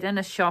bucket and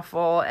a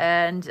shovel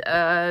and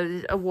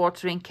a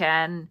watering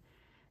can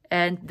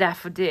and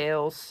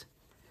daffodils.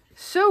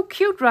 So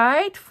cute,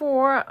 right?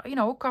 For, you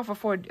know, cover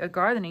for a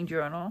gardening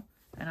journal.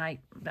 And I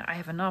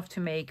have enough to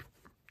make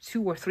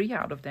 2 or 3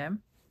 out of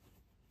them.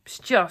 It's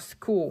just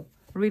cool.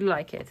 Really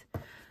like it.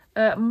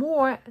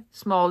 More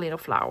small little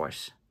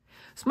flowers.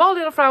 Small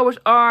little flowers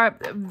are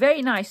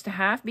very nice to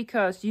have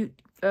because you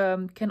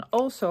can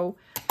also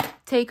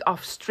take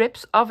off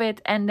strips of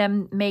it and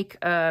then make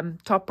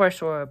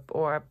toppers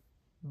or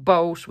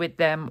bows with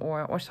them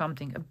or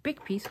something. A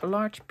big piece, a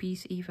large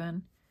piece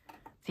even.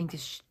 I think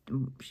this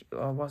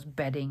was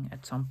bedding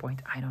at some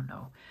point. I don't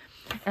know.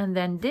 And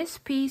then this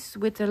piece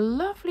with the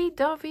lovely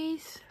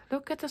dovies.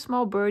 Look at the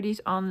small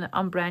birdies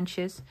on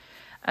branches.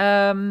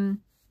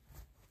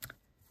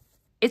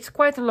 It's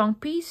quite a long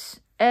piece,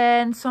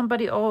 and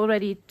somebody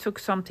already took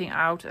something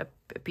out, a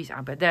piece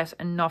out, but there's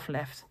enough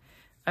left.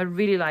 I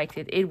really liked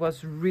it. It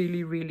was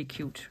really, really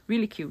cute.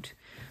 Really cute.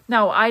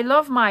 Now, I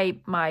love my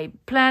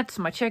plaids,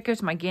 my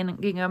checkers, my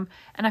gingham,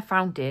 and I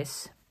found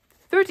this.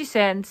 30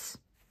 cents.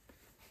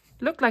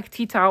 Looked like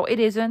tea towel. It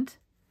isn't.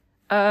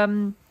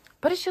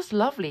 But it's just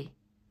lovely.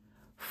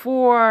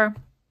 For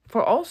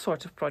all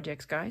sorts of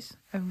projects, guys.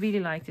 I really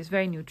like this.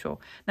 Very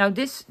neutral. Now,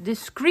 this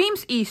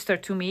screams Easter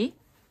to me.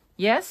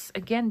 Yes,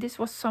 again, this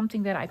was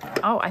something that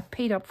I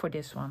paid up for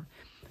this one.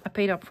 I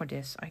paid up for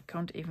this. I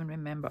can't even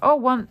remember. Oh,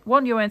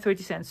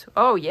 €1.30.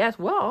 Oh, yes.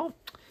 Well,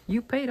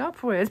 you paid up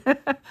for it.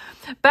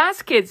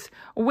 Baskets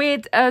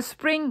with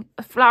spring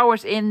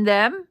flowers in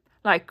them,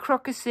 like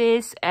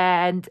crocuses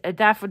and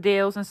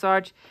daffodils and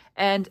such,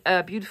 and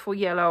beautiful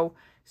yellow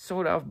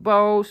sort of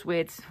bows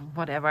with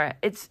whatever.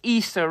 It's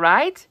Easter,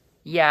 right?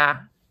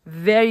 Yeah,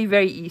 very,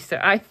 very Easter.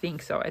 I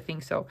think so. I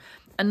think so.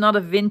 Another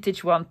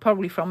vintage one,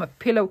 probably from a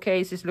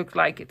pillowcase. This looks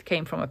like it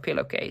came from a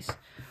pillowcase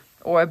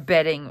or a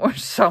bedding or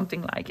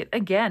something like it.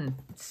 Again,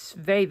 it's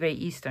very, very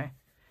Easter.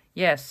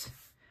 Yes,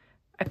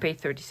 I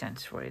paid 30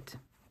 cents for it.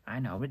 I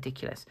know,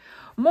 ridiculous.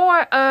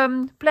 More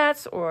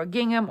plaids or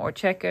gingham or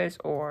checkers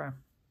or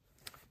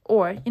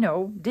you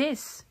know,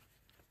 this.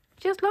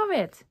 Just love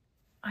it.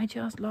 I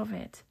just love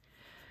it.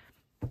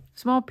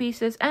 Small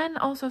pieces and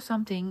also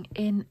something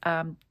in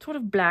sort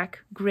of black,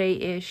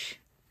 grayish.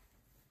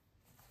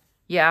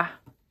 Yeah,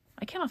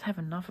 I cannot have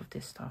enough of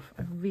this stuff.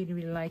 I really,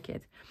 really like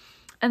it.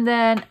 And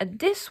then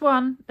this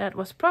one that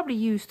was probably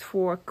used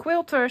for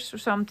quilters or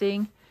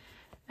something.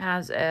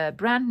 Has a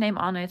brand name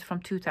on it from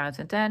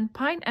 2010.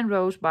 Pine and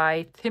Rose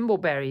by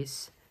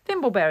Thimbleberries.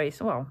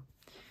 Thimbleberries, well,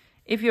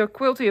 if you're a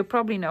quilter, you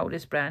probably know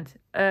this brand.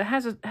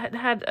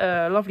 Had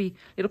a lovely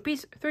little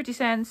piece, 30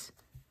 cents.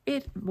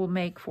 It will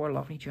make for a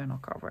lovely journal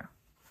cover.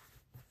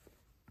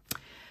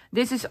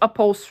 This is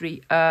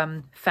upholstery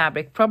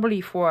fabric,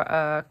 probably for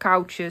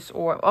couches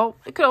or, oh,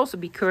 it could also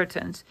be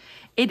curtains.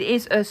 It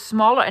is a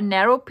smaller and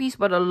narrow piece,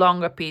 but a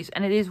longer piece.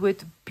 And it is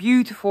with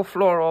beautiful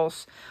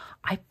florals.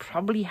 I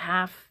probably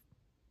have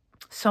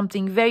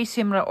something very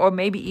similar or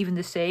maybe even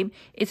the same.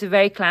 It's a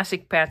very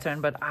classic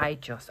pattern, but I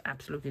just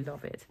absolutely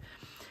love it.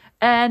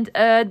 And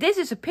this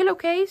is a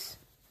pillowcase,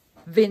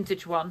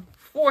 vintage one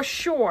for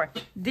sure.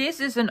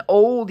 This is an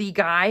oldie,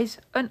 guys,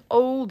 an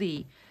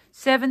oldie.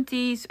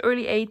 70s,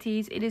 early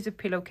 80s. It is a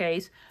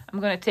pillowcase.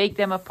 I'm going to take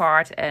them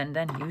apart and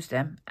then use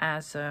them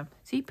as a,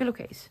 see,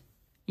 pillowcase.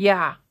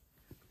 Yeah,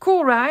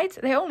 cool, right?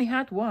 They only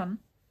had one.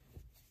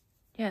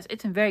 Yes,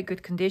 it's in very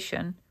good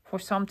condition for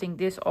something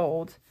this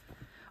old.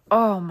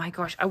 Oh my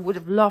gosh, I would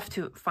have loved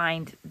to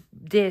find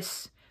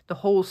this, the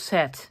whole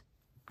set.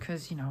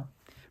 Because, you know,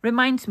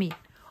 reminds me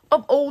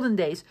of olden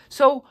days.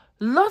 So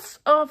lots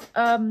of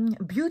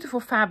beautiful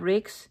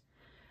fabrics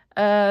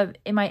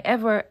in my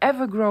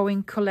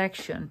ever-growing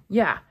collection.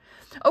 Yeah.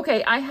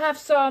 Okay, I have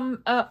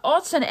some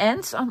odds and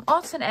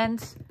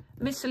ends,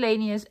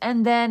 miscellaneous,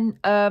 and then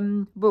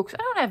books. I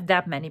don't have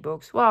that many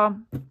books.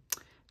 Well,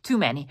 too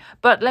many.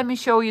 But let me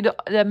show you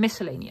the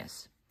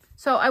miscellaneous.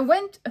 So I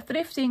went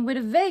thrifting with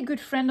a very good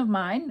friend of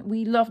mine.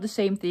 We love the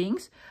same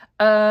things.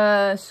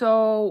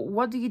 So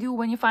what do you do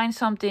when you find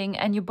something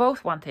and you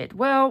both want it?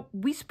 Well,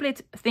 we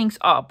split things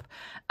up.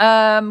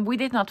 We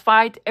did not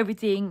fight.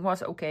 Everything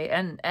was okay.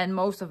 And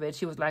most of it,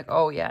 she was like,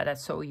 oh yeah,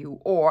 that's so you.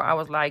 Or I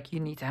was like, you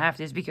need to have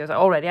this because I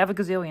already have a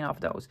gazillion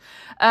of those.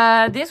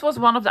 This was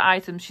one of the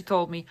items. She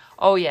told me,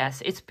 oh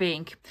yes, it's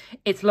pink.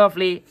 It's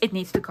lovely. It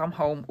needs to come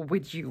home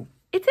with you.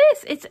 It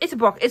is. It's a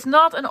box. It's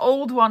not an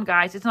old one,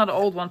 guys. It's not an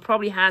old one.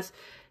 Probably has,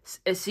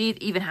 see,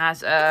 it even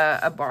has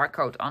a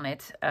barcode on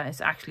it. It's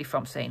actually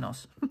from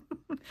Senos.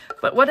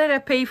 But what did I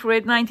pay for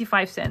it?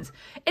 95 cents.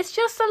 It's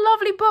just a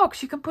lovely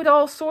box. You can put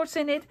all sorts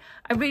in it.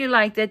 I really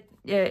like that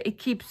it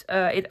keeps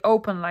it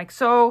open like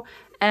so.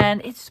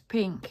 And it's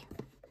pink.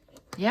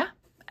 Yeah.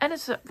 And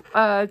it's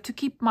to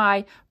keep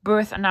my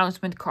birth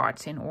announcement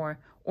cards in or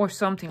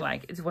something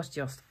like it. It was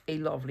just a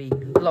lovely,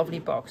 lovely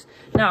box.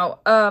 Now,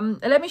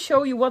 let me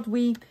show you what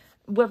we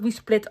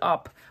split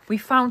up. We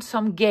found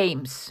some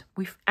games.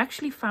 We've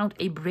actually found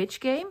a bridge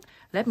game.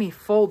 Let me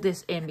fold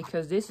this in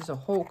because this is a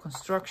whole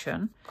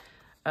construction.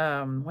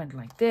 Went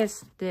like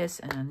this,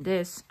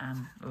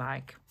 and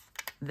like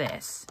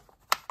this.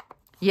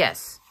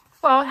 Yes.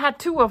 Well, I had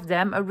two of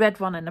them, a red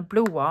one and a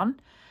blue one.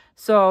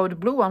 So the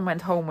blue one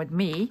went home with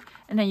me.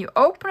 And then you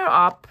open her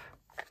up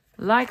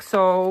like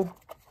so.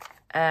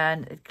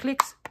 And it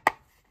clicks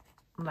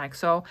like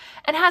so.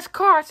 And has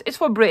cards. It's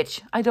for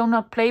bridge. I do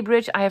not play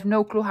bridge. I have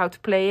no clue how to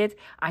play it.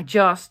 I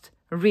just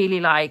really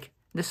like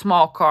the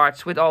small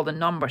cards with all the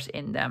numbers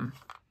in them.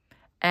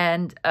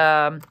 And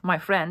my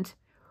friend,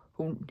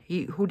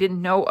 who didn't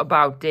know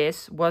about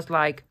this, was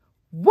like,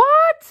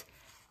 what?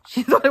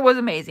 She thought it was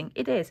amazing.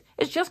 It is.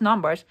 It's just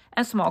numbers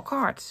and small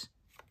cards.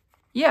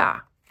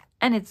 Yeah.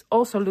 And it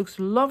also looks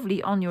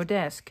lovely on your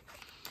desk.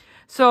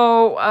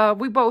 So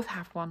we both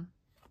have one.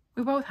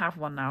 We both have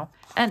one now.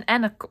 And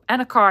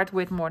a card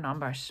with more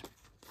numbers.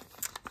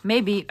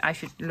 Maybe I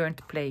should learn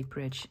to play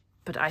bridge.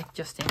 But I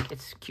just think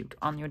it's cute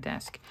on your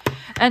desk.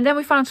 And then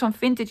we found some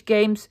vintage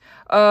games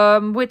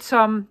with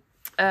some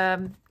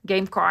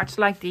game cards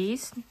like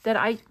these. That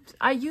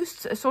I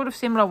used sort of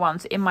similar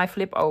ones in my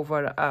flip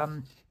over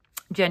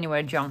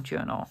January junk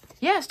journal.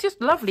 Yeah, it's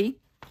just lovely.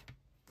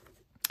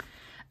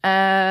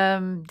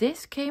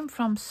 This came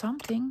from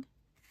something.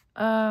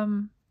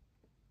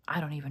 I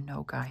don't even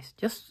know, guys.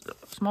 Just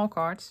small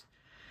cards.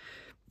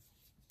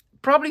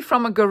 Probably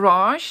from a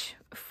garage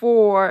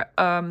for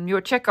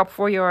your checkup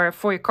for your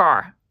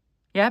car.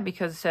 Yeah,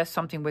 because it says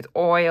something with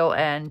oil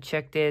and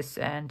check this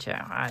and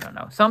I don't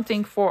know.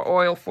 Something for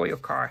oil for your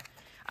car.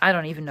 I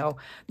don't even know.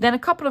 Then a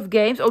couple of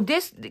games. Oh,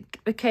 this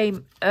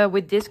came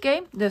with this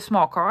game, the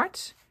small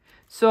cards.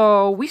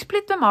 So we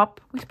split them up.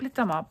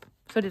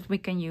 So that we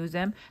can use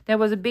them. There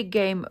was a big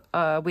game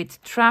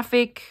with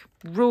traffic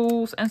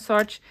rules and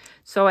such.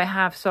 So I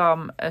have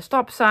some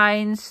stop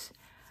signs.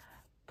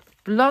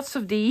 Lots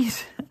of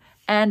these.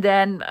 And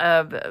then,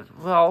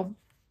 well,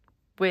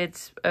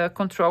 with a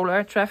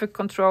controller, traffic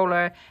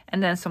controller,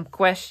 and then some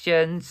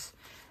questions.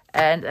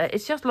 And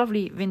it's just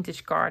lovely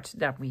vintage cards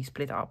that we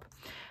split up.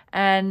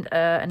 And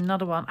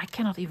another one, I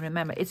cannot even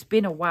remember. It's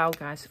been a while,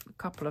 guys, a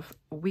couple of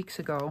weeks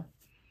ago.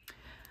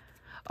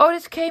 Oh,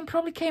 this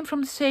probably came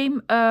from the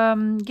same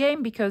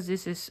game, because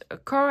this is a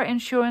car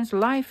insurance,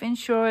 life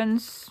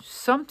insurance,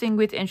 something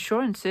with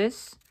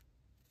insurances.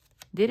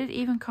 Did it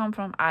even come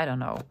from? I don't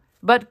know.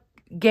 But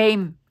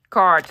game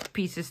card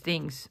pieces,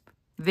 things,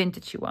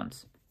 vintagey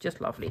ones,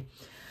 just lovely.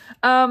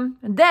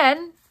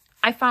 Then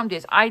I found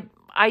this.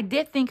 I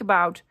did think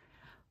about,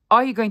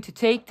 are you going to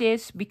take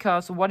this?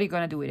 Because what are you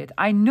going to do with it?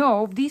 I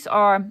know these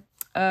are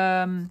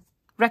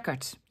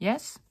records.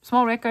 Yes,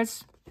 small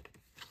records.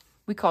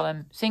 We call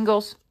them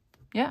singles.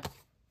 Yeah,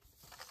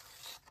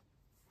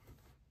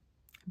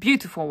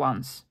 beautiful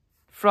ones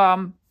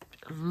from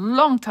a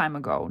long time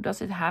ago.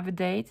 Does it have a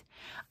date?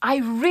 I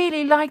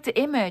really like the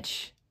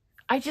image.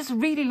 I just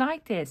really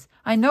like this.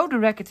 I know the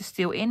record is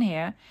still in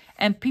here,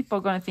 and people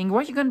are going to think,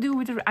 what are you going to do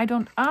with it? I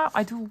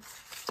do.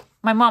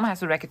 My mom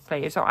has a record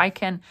player, so I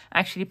can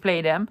actually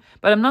play them,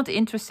 but I'm not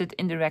interested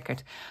in the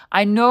record.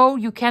 I know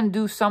you can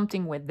do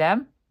something with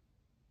them.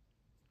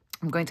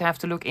 I'm going to have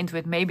to look into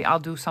it. Maybe I'll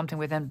do something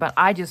with them, but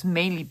I just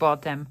mainly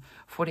bought them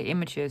for the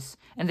images,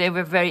 and they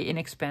were very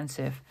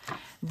inexpensive.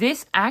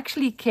 This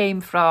actually came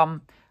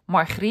from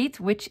Margriet,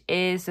 which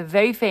is a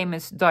very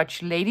famous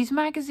Dutch ladies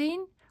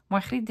magazine.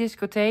 Margriet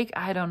Discotheque,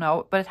 I don't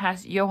know, but it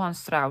has Johann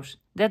Strauss.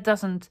 That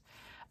doesn't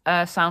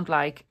sound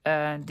like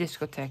a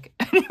discotheque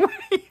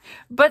anyway.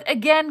 But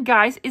again,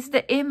 guys, it's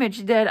the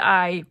image that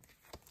I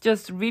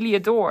just really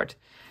adored.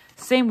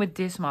 Same with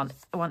this one.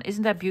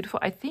 Isn't that beautiful?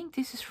 I think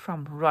this is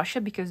from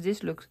Russia, because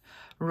this looks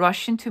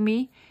Russian to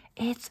me.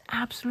 It's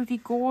absolutely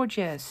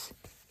gorgeous.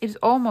 It's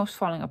almost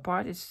falling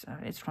apart.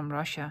 It's from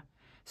Russia.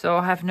 So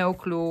I have no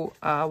clue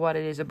what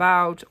it is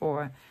about,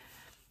 or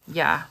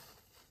yeah.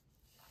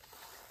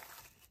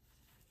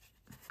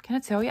 Can I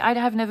tell you? I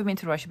have never been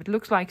to Russia, but it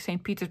looks like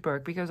St.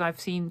 Petersburg, because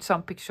I've seen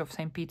some pictures of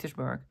St.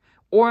 Petersburg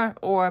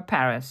or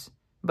Paris.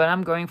 But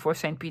I'm going for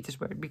St.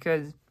 Petersburg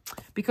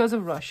because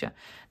of Russia.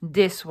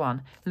 This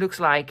one looks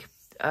like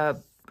a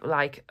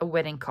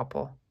wedding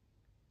couple.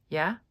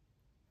 Yeah?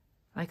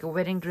 Like a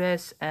wedding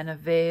dress and a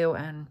veil,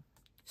 and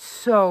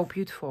so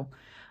beautiful.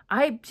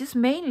 I just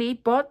mainly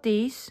bought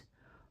these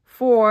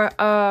for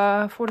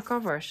the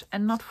covers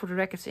and not for the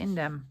records in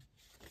them.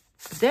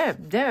 There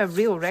are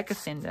real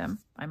records in them.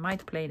 I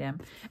might play them.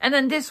 And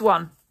then this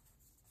one.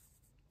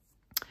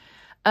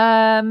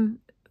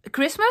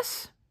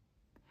 Christmas.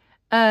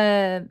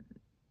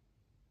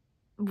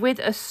 With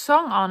a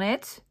song on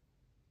it.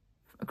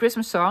 A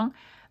Christmas song.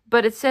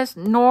 But it says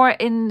Knorr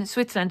in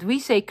Switzerland. We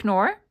say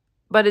Knorr.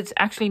 But it's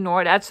actually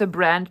Knorr. That's a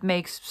brand.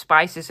 Makes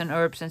spices and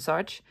herbs and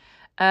such.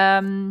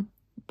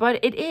 But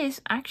it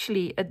is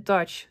actually a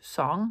Dutch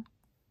song.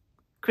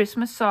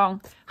 Christmas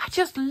song. I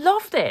just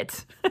loved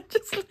it.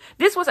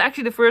 This was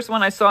actually the first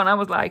one I saw, and I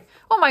was like,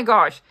 oh my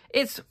gosh,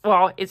 it's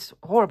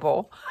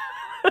horrible.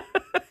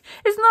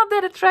 It's not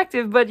that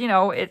attractive, but you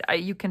know,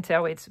 you can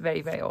tell it's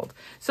very, very old.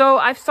 So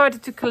I've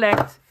started to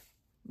collect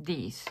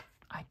these.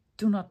 I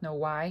do not know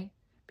why,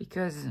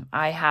 because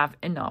I have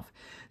enough.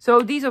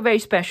 So these are very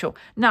special.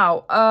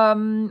 Now,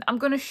 I'm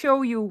going to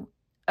show you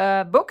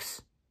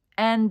books,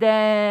 and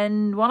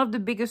then one of the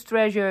biggest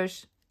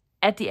treasures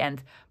at the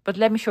end. But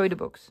let me show you the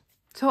books.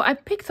 So I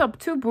picked up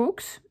two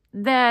books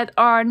that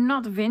are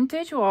not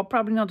vintage, or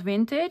probably not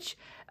vintage,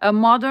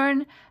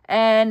 modern.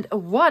 And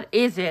what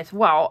is it?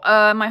 Well,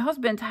 my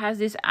husband has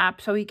this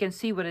app so he can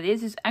see what it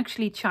is. It's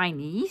actually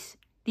Chinese.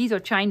 These are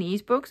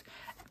Chinese books,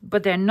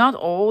 but they're not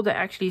old. They're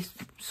actually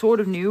sort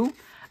of new.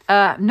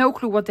 No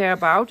clue what they're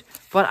about,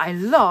 but I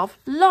love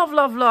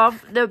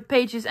the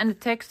pages and the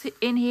text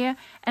in here.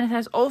 And it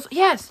has also,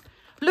 yes,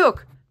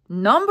 look,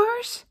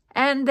 numbers,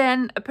 and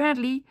then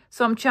apparently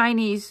some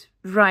Chinese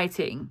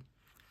writing.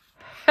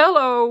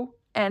 Hello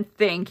and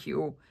thank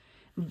you.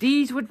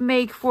 These would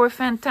make for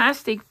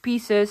fantastic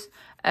pieces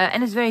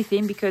And it's very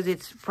thin because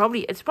it's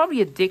probably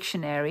a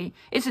dictionary.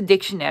 It's a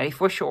dictionary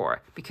for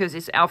sure because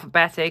it's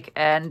alphabetic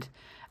and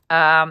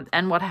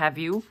what have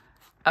you.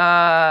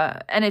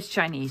 And it's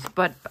Chinese,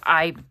 but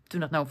I do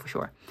not know for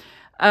sure.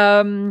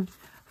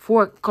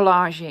 For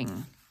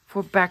collaging,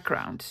 for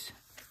backgrounds,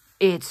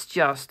 it's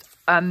just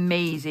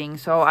amazing.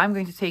 So I'm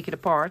going to take it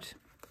apart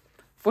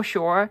for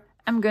sure.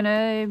 I'm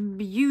gonna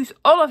use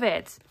all of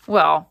it.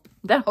 Well,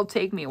 that'll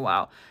take me a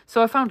while.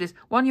 So I found this,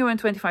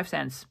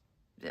 €1.25.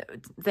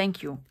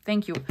 Thank you.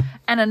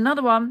 And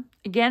another one,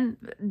 again,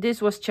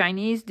 this was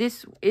Chinese.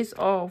 This is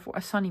all for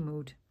a sunny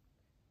mood.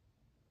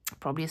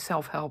 Probably a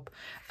self-help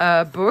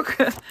book.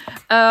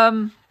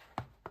 I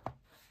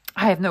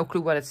have no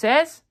clue what it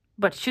says,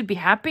 but should be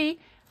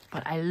happy.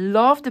 But I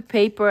love the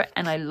paper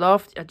and I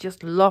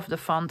just love the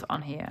font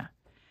on here.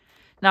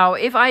 Now,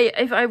 if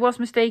I was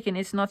mistaken,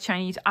 it's not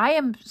Chinese. I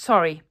am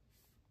sorry,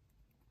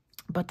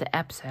 but the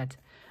app said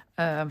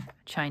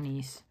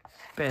Chinese,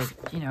 but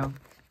you know,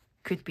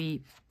 could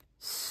be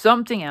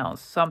something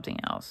else.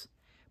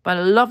 But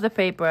I love the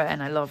paper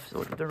and I love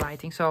sort of the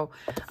writing. So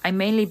I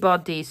mainly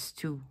bought these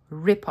to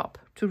rip up.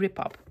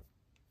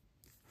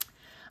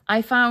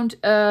 I found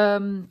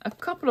a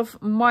couple of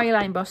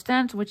Marjolein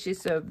Bastand, which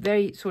is a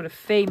very sort of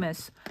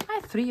famous. I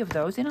have 3 of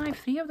those. Didn't I have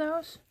 3 of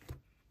those?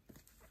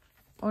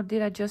 Or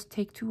did I just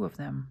take 2 of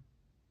them?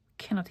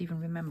 Cannot even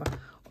remember.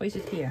 Or is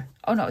it here?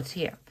 Oh no, it's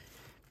here.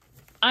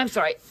 I'm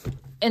sorry.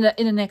 In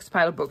the next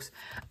pile of books.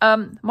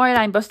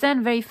 Marjolein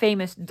Bastand, very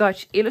famous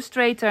Dutch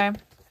illustrator.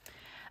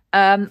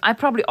 I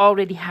probably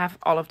already have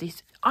all of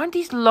these. Aren't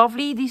these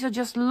lovely? These are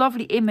just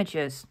lovely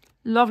images.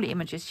 Lovely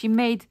images. She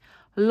made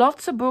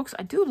lots of books.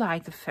 I do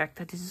like the fact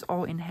that this is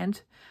all in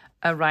hand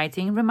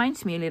writing.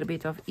 Reminds me a little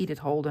bit of Edith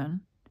Holden.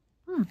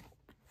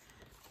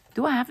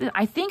 Do I have this?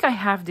 I think I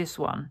have this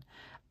one.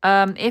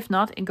 If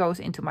not, it goes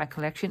into my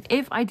collection.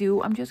 If I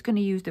do, I'm just going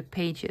to use the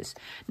pages.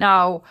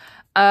 Now,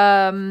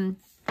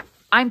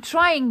 I'm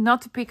trying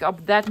not to pick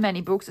up that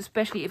many books,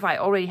 especially if I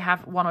already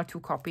have 1 or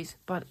 2 copies.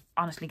 But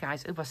honestly,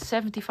 guys, it was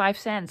 75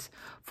 cents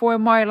for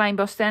Marjolein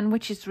Bastand,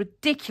 which is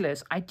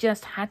ridiculous. I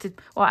just had to...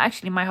 Well,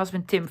 actually, my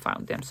husband Tim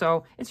found them.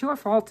 So it's your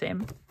fault,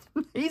 Tim.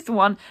 He's the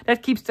one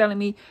that keeps telling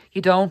me,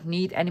 you don't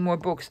need any more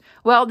books.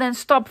 Well, then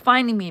stop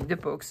finding me the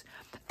books.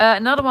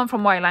 Another one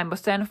from Marjolein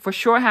Bastand. For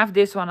sure have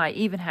this one. I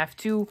even have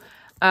 2.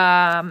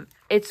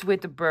 It's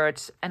with the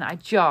birds. And I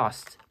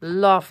just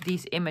love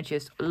these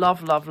images.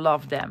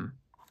 Love them.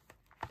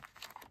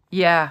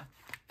 Yeah.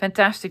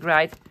 Fantastic,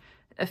 right?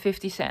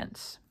 50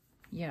 cents.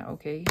 Yeah,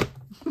 okay.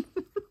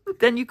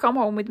 Then you come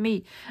home with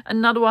me.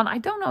 Another one. I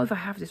don't know if I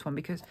have this one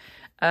because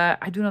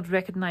I do not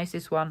recognize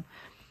this one.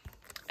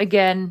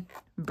 Again,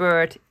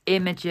 bird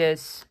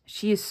images.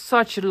 She is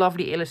such a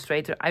lovely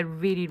illustrator. I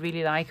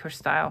really like her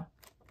style.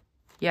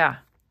 Yeah,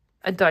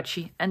 a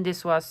Dutchie. And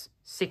this was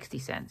 60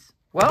 cents.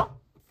 Well,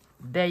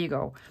 there you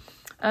go.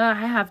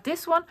 I have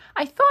this one.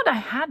 I thought I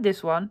had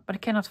this one, but I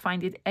cannot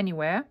find it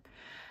anywhere.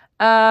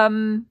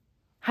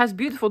 Has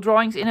beautiful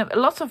drawings in it.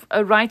 Lots of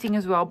writing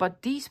as well.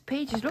 But these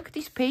pages, look at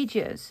these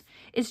pages.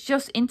 It's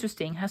just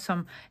interesting. Has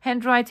some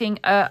handwriting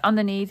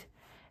underneath.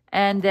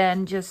 And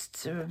then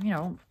just,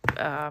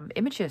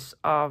 images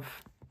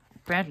of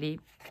apparently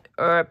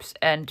herbs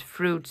and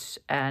fruits.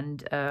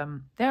 And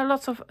there are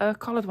lots of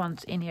colored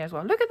ones in here as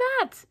well. Look at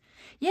that.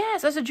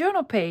 Yes, as a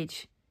journal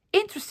page.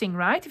 Interesting,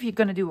 right? If you're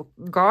going to do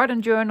a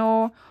garden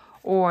journal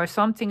or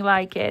something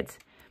like it.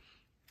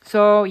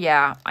 So,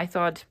 yeah, I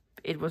thought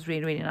it was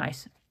really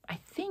nice. I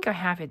think I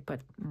have it, but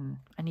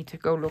I need to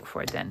go look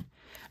for it then.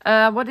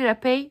 What did I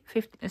pay?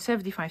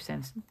 75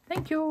 cents.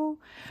 Thank you.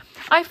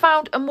 I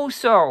found a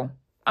Musso.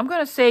 I'm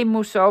going to say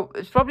Musso.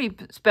 It's probably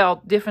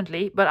spelled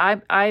differently, but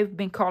I've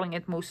been calling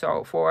it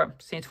Musso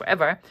since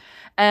forever.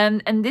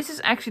 And this is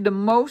actually the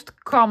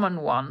most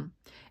common one.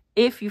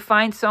 If you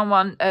find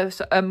someone,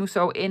 a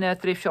Musso in a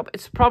thrift shop,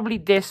 it's probably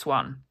this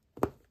one.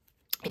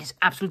 It is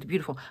absolutely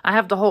beautiful. I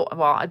have the whole,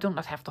 well, I do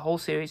not have the whole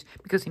series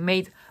because he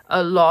made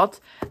a lot.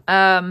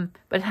 But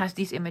it has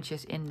these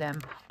images in them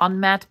on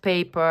matte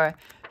paper.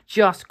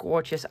 Just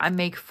gorgeous. I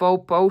make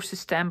faux poster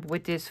stamp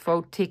with this,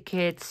 faux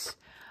tickets.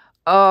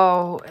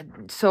 Oh,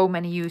 so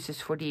many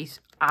uses for these.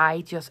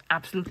 I just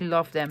absolutely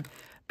love them.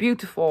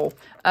 Beautiful.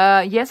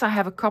 Yes, I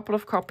have a couple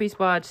of copies,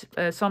 but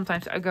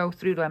sometimes I go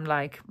through them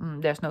like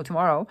there's no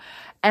tomorrow.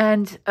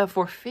 And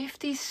for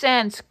 50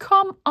 cents,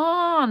 come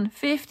on,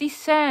 50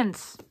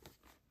 cents.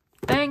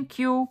 Thank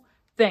you.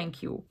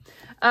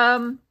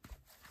 I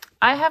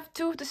have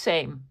 2 of the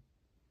same.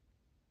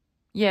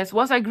 Yes,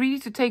 was I greedy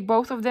to take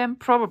both of them?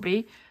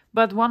 Probably.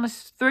 But one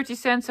is 30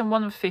 cents and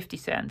one is 50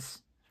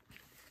 cents.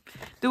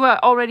 Do I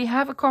already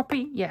have a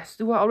copy? Yes.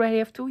 Do I already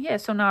have 2?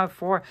 Yes, so now I have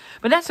 4.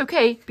 But that's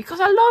okay,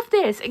 because I love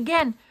this.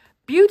 Again,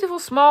 beautiful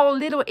small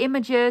little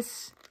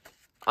images.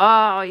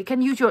 You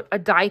can use a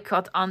die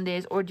cut on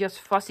this, or just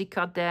fussy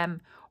cut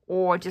them,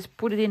 or just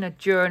put it in a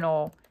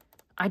journal.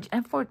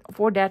 And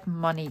for that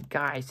money,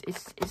 guys,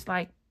 it's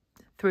like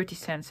 30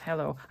 cents.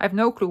 Hello. I have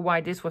no clue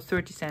why this was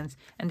 30 cents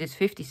and this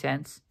 50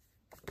 cents.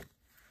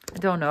 I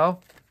don't know.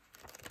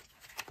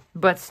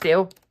 But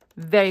still,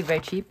 Very, very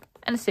cheap.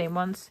 And the same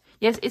ones.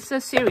 Yes, it's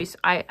a series.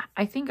 I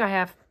think I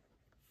have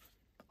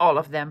all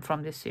of them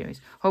from this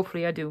series.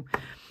 Hopefully I do.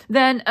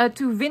 Then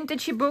 2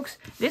 vintagey books.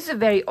 This is a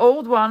very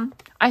old one.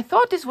 I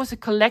thought this was a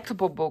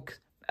collectible book.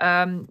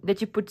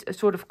 That you put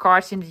sort of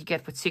cards in that you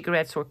get with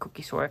cigarettes or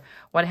cookies or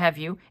what have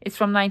you. It's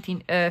from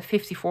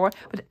 1954,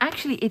 but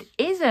actually it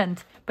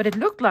isn't. But it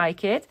looked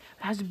like it. It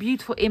has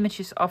beautiful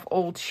images of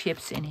old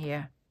ships in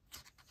here.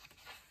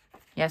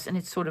 Yes, and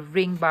it's sort of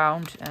ring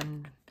bound,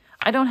 and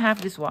I don't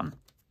have this one.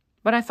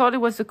 But I thought it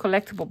was a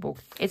collectible book.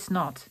 It's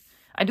not.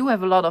 I do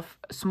have a lot of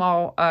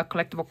small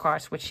collectible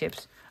cards with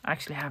ships. I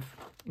actually have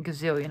a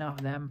gazillion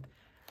of them.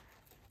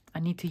 I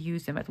need to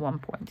use them at one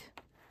point.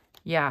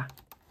 Yeah.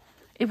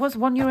 It was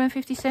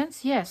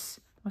 €1.50. Yes.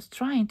 I was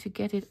trying to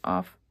get it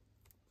off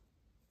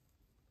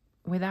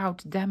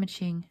without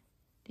damaging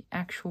the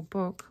actual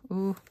book.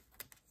 Ooh.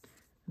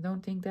 I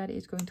don't think that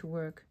is going to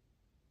work.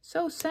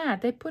 So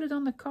sad. They put it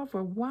on the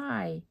cover.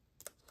 Why?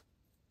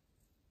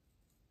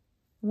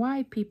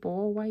 Why,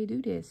 people? Why you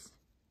do this?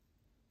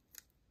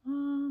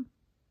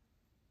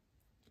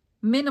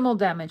 Minimal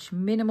damage.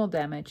 Minimal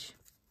damage.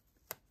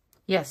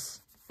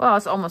 Yes. Well,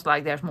 it's almost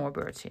like there's more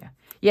birds here.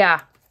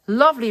 Yeah.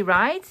 Lovely,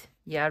 right?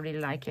 Yeah, I really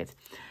like it.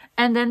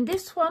 And then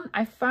this one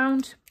I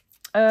found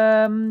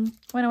when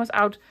I was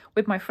out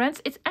with my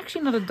friends. It's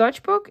actually not a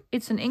Dutch book.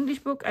 It's an English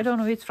book. I don't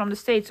know if it's from the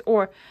States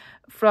or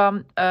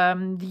from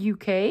the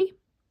UK.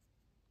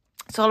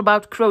 It's all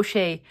about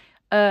crochet.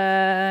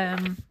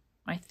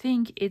 I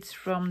think it's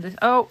from the...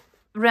 Oh,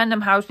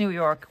 Random House, New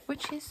York,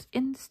 which is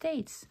in the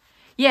States.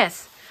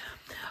 Yes.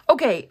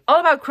 Okay, all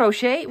about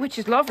crochet, which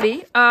is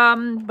lovely.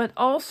 But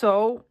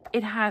also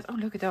it has... Oh,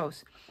 look at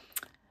those.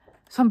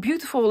 Some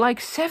beautiful, like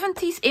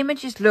 70s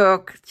images.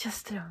 Look,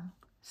 just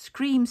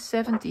screams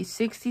 70s,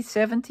 60s,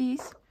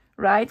 70s,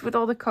 right? With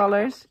all the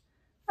colors.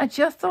 I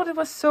just thought it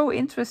was so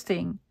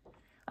interesting.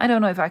 I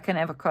don't know if I can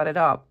ever cut it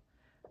up.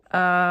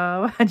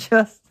 I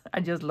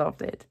just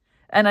loved it.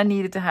 And I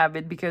needed to have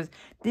it because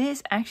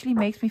this actually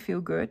makes me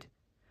feel good.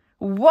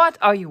 What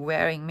are you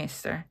wearing,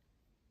 mister?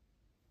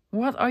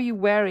 What are you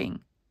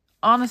wearing?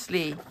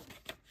 Honestly.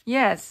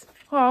 Yes.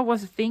 Oh, it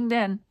was a thing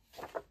then.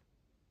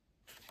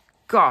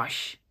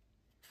 Gosh.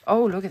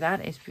 Oh, look at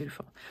that. It's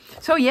beautiful.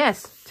 So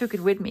yes, took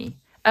it with me.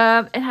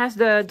 It has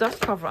the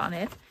dust cover on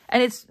it.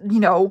 And it's, you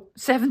know,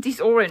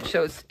 70s orange.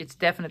 So it's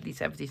definitely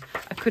 70s.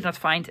 I could not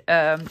find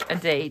a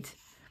date.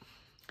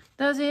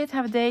 Does it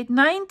have a date?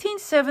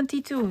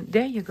 1972.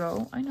 There you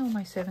go. I know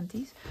my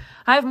 70s.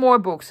 I have more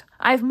books.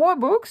 I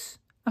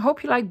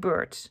hope you like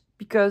birds.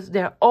 Because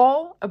they're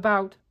all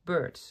about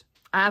birds.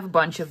 I have a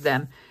bunch of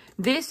them.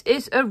 This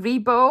is a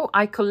Rebo.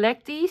 I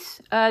collect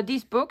these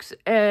books.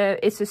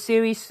 It's a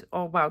series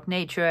about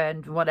nature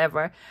and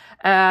whatever.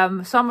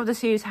 Some of the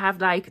series have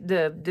like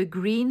the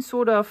green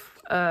sort of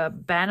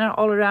banner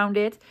all around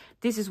it.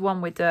 This is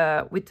one with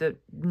the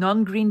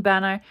non-green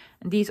banner.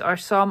 And these are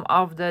some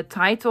of the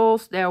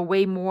titles. There are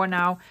way more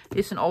now.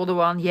 This is an older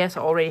one. Yes,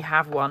 I already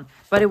have one.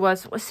 But it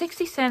was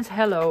 60 cents.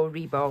 Hello,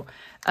 Rebo.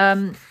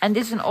 And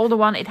this is an older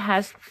one. It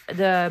has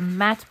the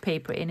matte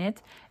paper in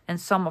it. And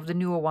some of the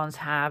newer ones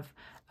have...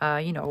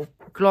 you know,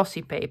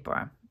 glossy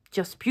paper.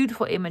 Just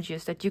beautiful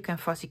images that you can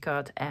fussy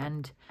cut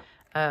and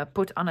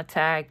put on a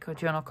tag or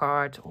journal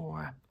card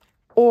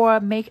or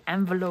make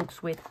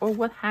envelopes with or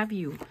what have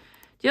you.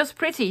 Just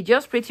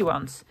pretty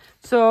ones.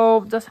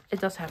 So it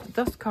does have a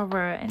dust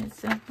cover and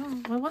it's,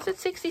 what was it,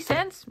 60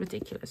 cents?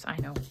 Ridiculous, I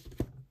know.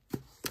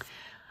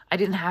 I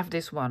didn't have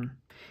this one.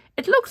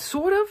 It looks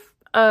sort of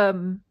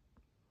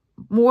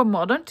more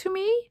modern to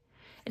me.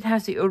 It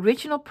has the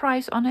original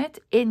price on it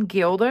in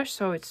guilders,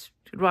 so it's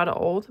rather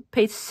old.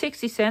 Paid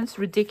 60 cents,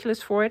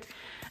 ridiculous for it.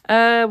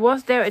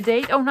 Was there a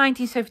date? Oh,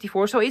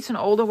 1974, so it's an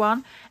older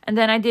one. And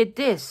then I did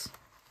this.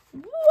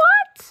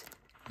 What?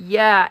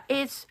 Yeah,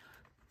 it's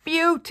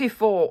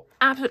beautiful.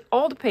 Absolutely,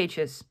 all the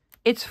pages.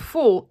 It's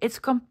full. It's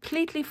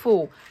completely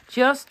full.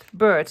 Just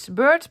birds.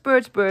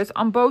 Birds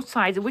on both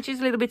sides, which is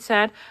a little bit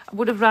sad. I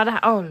would have rather...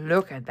 Oh,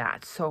 look at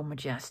that. So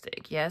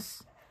majestic,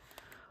 yes.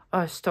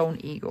 A stone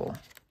eagle.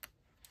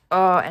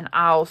 Oh, and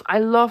owls. I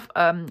love...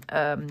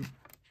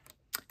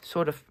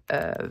 sort of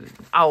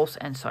owls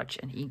and such,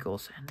 and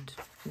eagles and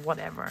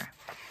whatever.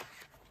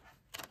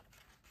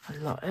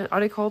 Are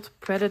they called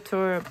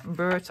predator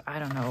birds? I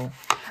don't know.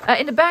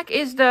 In the back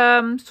is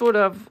the sort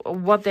of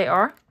what they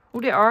are,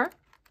 who they are,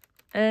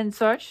 and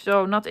such.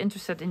 So not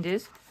interested in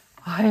this.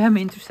 I am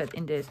interested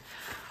in this.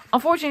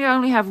 Unfortunately, I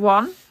only have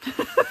one.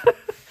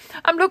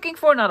 I'm looking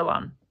for another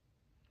one.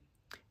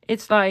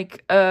 It's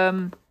like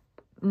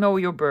Know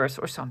Your Birds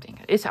or something.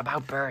 It's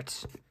about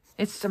birds.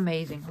 It's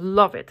amazing.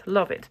 Love it.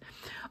 Love it.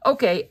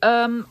 Okay,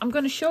 I'm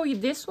going to show you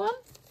this one.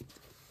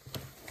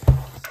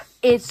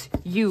 It's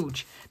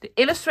huge. The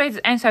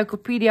Illustrated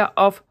Encyclopedia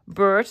of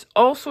Birds.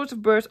 All sorts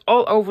of birds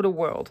all over the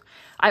world.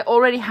 I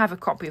already have a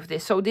copy of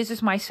this. So this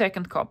is my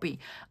second copy.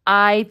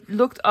 I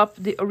looked up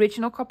the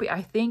original copy.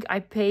 I think I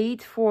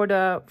paid for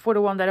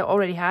the one that I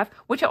already have.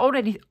 Which I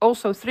already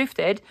also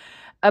thrifted.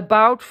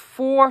 About €4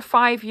 or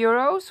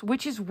 €5.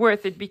 Which is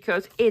worth it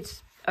because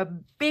it's a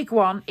big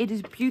one. It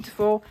is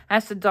beautiful,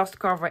 has the dust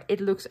cover. It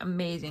looks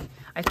amazing.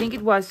 I think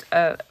it was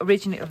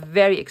originally a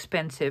very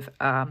expensive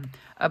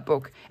a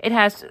book. It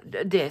has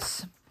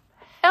this.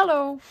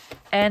 Hello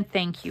and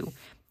thank you.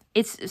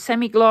 It's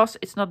semi-gloss.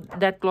 It's not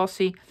that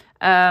glossy.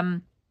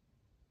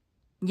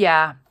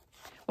 Yeah.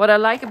 What I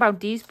like about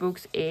these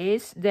books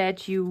is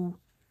that you,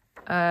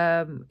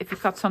 if you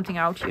cut something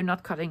out, you're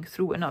not cutting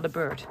through another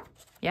bird.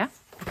 Yeah?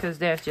 Because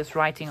there's just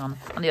writing on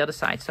the other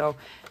side. So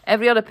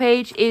every other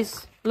page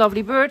is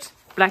lovely bird,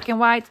 black and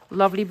white,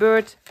 lovely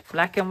bird,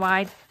 black and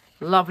white,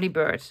 lovely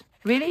bird.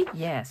 Really?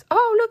 Yes.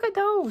 Oh, look at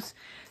those.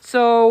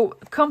 So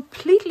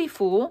completely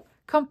full,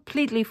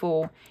 completely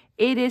full.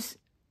 It is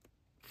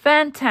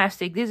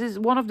fantastic. This is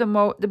one of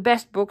the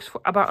best books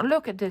for about,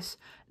 look at this,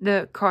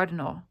 the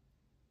cardinal.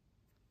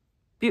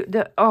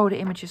 The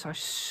images are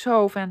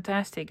so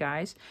fantastic,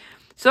 guys.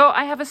 So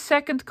I have a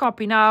second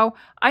copy now.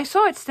 I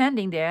saw it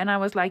standing there and I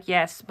was like,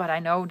 yes, but I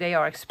know they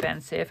are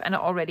expensive and I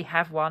already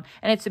have one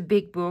and it's a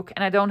big book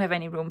and I don't have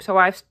any room. So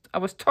I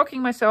was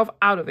talking myself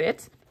out of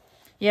it.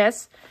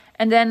 Yes.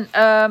 And then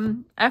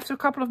after a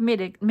couple of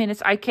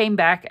minutes, I came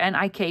back and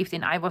I caved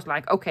in. I was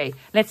like, okay,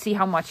 let's see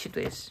how much it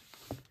is.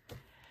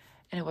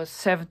 And it was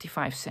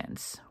 75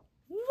 cents.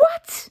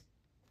 What?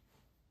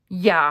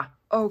 Yeah.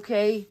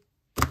 Okay.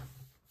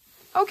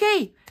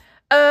 Okay.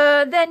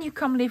 Then you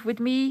come live with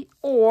me,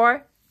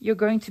 or you're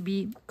going to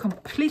be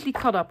completely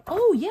cut up.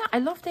 Oh yeah, I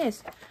love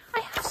this.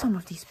 I have some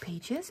of these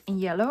pages in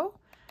yellow.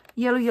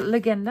 Yellow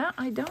Legenda.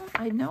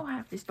 I now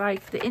have this,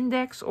 like the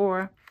index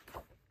or...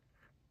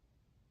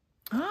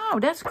 Oh,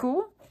 that's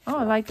cool. Oh,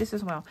 I like this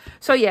as well.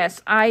 So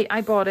yes,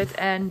 I bought it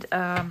and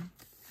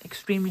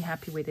extremely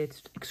happy with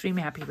it.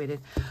 Extremely happy with it.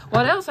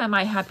 What else am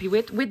I happy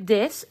with? With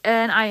this,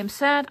 and I am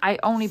sad I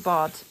only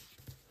bought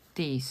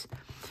these.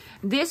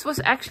 This was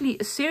actually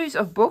a series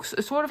of books,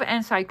 a sort of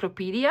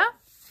encyclopedia.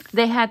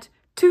 They had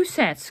 2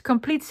 sets,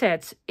 complete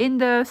sets, in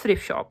the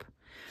thrift shop.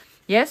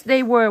 Yes,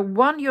 they were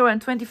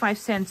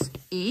 €1.25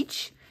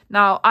 each.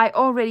 Now, I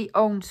already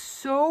own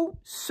so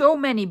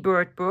many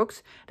bird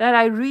books that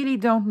I really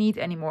don't need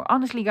anymore.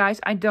 Honestly,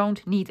 guys, I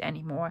don't need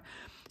anymore.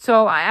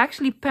 So I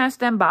actually passed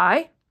them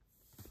by.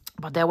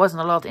 But there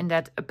wasn't a lot in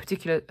that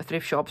particular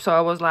thrift shop. So I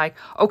was like,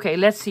 okay,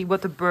 let's see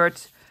what the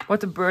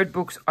bird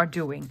books are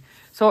doing.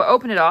 So I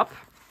open it up.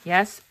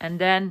 Yes, and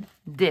then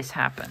this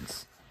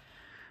happens.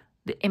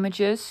 The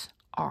images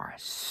are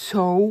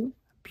so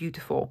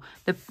beautiful.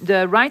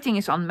 The writing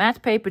is on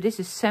matte paper. This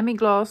is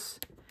semi-gloss.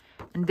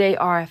 And they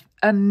are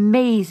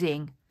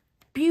amazing.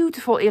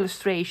 Beautiful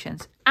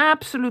illustrations.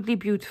 Absolutely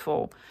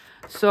beautiful.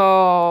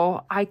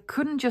 So I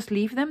couldn't just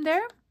leave them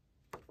there.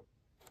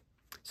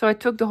 So I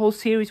took the whole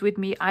series with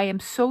me. I am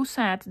so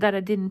sad that I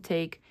didn't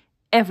take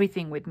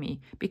everything with me.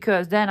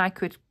 Because then I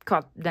could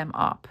cut them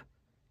up.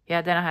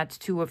 Yeah, then I had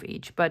 2 of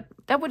each. But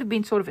that would have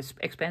been sort of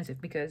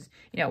expensive because,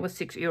 you know, it was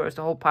 €6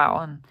 the whole pile.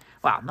 And,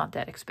 well, not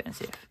that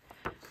expensive.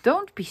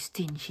 Don't be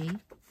stingy.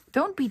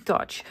 Don't be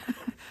Dutch.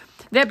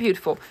 They're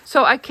beautiful.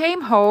 So I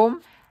came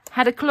home,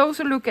 had a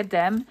closer look at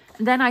them.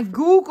 And then I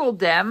Googled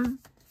them.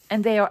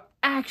 And they are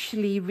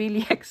actually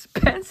really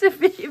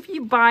expensive if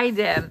you buy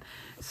them.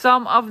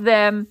 Some of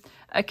them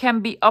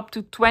can be up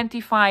to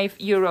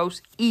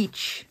 €25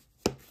 each.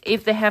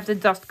 If they have the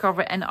dust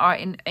cover and are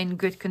in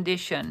good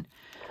condition.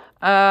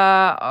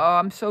 Oh,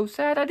 I'm so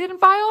sad I didn't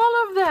buy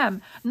all of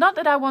them. Not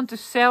that I want to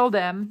sell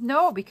them.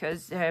 No,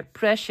 because they're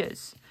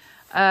precious.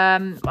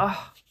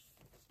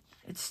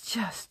 It's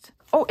just...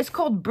 Oh, it's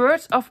called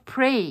Birds of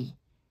Prey.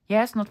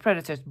 Yes, not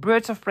predators.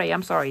 Birds of Prey.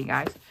 I'm sorry,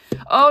 guys.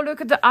 Oh,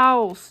 look at the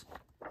owls.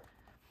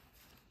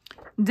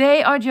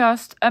 They are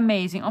just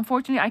amazing.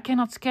 Unfortunately, I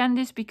cannot scan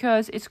this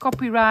because it's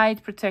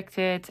copyright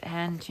protected.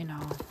 And, you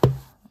know...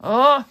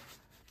 Oh,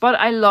 but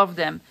I love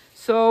them.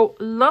 So,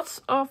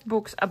 lots of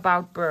books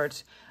about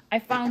birds. I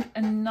found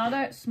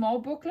another small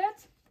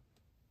booklet.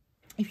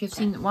 If you've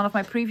seen one of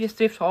my previous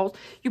thrift hauls,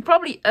 you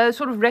probably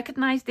sort of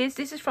recognize this.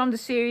 This is from the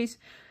series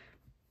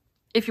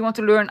if you want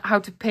to learn how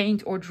to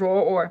paint or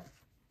draw or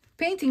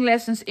painting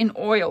lessons in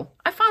oil.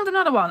 I found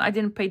another one. I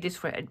didn't pay this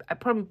for it. I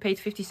probably paid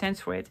 50 cents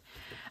for it.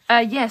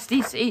 Yes,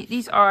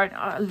 these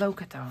are,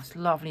 look at those.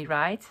 Lovely,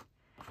 right?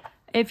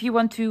 If you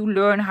want to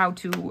learn how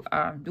to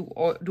do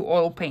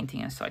oil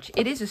painting and such.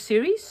 It is a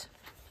series.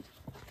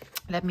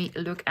 Let me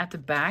look at the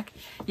back.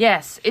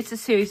 Yes, it's a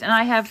series. And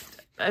I have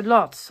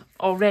lots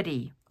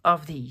already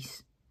of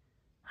these.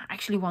 I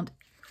actually want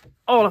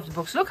all of the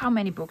books. Look how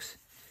many books.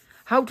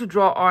 How to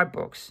draw art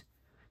books.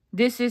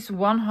 This is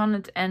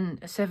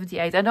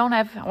 178. I don't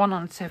have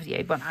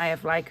 178, but I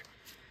have like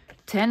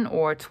 10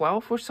 or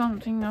 12 or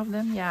something of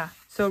them. Yeah,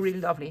 so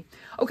really lovely.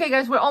 Okay,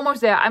 guys, we're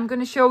almost there. I'm going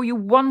to show you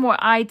one more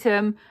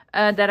item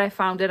that I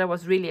found that I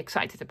was really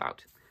excited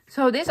about.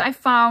 So this I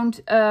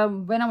found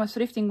when I was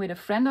thrifting with a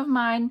friend of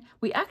mine.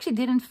 We actually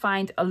didn't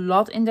find a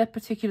lot in that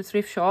particular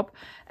thrift shop.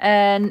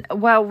 And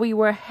while we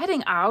were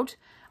heading out,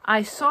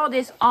 I saw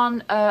this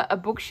on a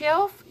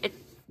bookshelf. It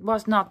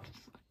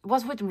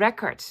was with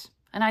records.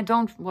 And I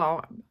don't,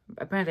 well,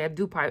 apparently I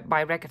do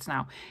buy records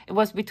now. It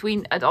was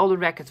between all the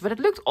records, but it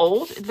looked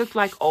old. It looked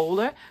like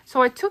older.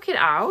 So I took it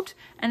out,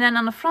 and then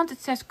on the front it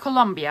says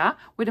Columbia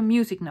with a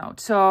music note.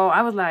 So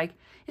I was like,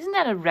 isn't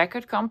that a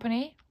record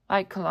company?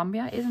 Like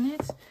Columbia, isn't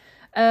it?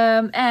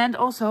 And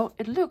also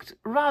it looked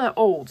rather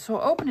old. So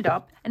I opened it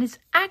up, and it's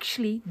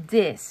actually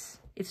this.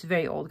 It's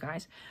very old,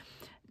 guys.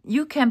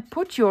 You can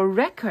put your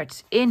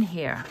records in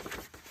here,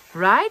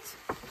 right?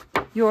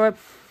 Your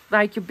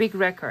big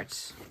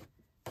records.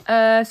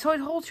 So it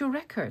holds your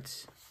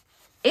records.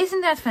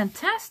 Isn't that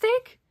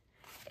fantastic?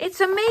 It's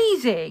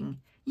amazing.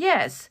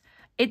 Yes,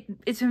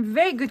 it's in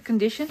very good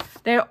condition.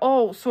 They're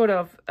all sort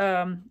of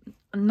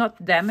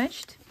not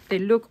damaged. They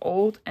look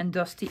old and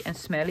dusty and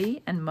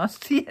smelly and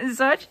musty and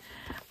such.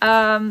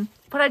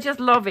 But I just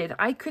love it.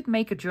 I could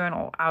make a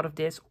journal out of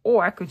this,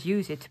 or I could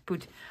use it to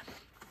put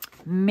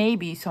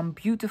maybe some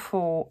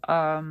beautiful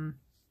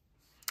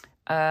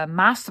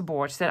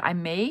masterboards that I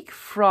make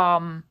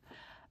from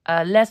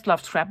Les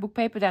Love scrapbook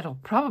paper. That'll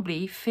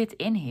probably fit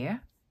in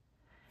here.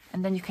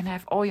 And then you can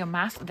have all your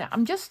master.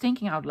 I'm just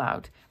thinking out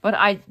loud. But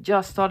I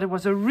just thought it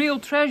was a real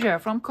treasure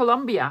from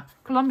Columbia.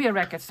 Columbia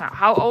Records. Now,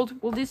 how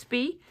old will this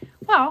be?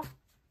 Well,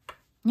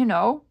 you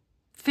know,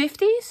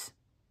 50s?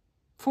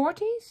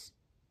 40s?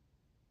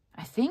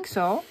 I think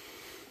so.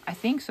 I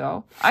think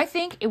so. I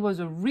think it was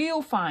a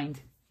real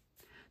find.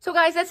 So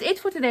guys, that's it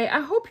for today. I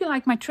hope you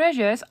like my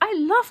treasures. I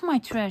love my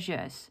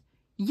treasures.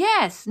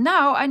 Yes,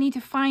 now I need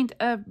to find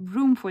a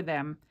room for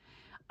them.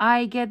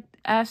 I get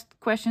asked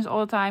questions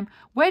all the time.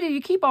 Where do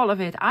you keep all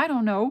of it? I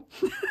don't know.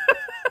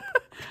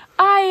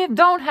 I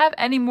don't have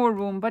any more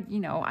room, but you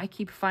know, I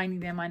keep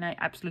finding them and I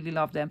absolutely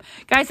love them.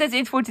 Guys, that's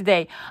it for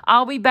today.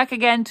 I'll be back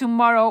again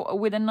tomorrow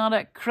with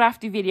another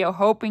crafty video,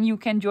 hoping you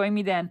can join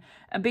me then.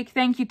 A big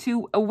thank you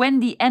to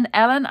Wendy and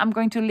Ellen. I'm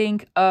going to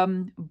link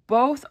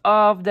both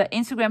of the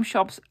Instagram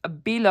shops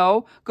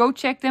below. Go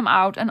check them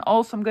out. And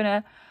also I'm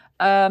going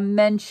to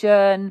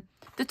mention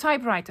the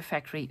typewriter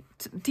factory,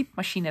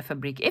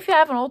 Typemachinefabriek. If you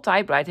have an old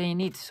typewriter and you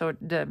need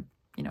the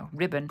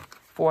ribbon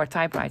for a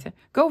typewriter,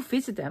 go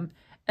visit them.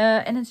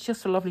 And it's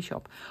just a lovely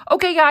shop.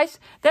 Okay, guys,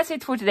 that's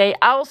it for today.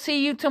 I'll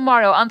see you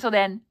tomorrow. Until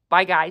then,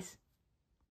 bye, guys.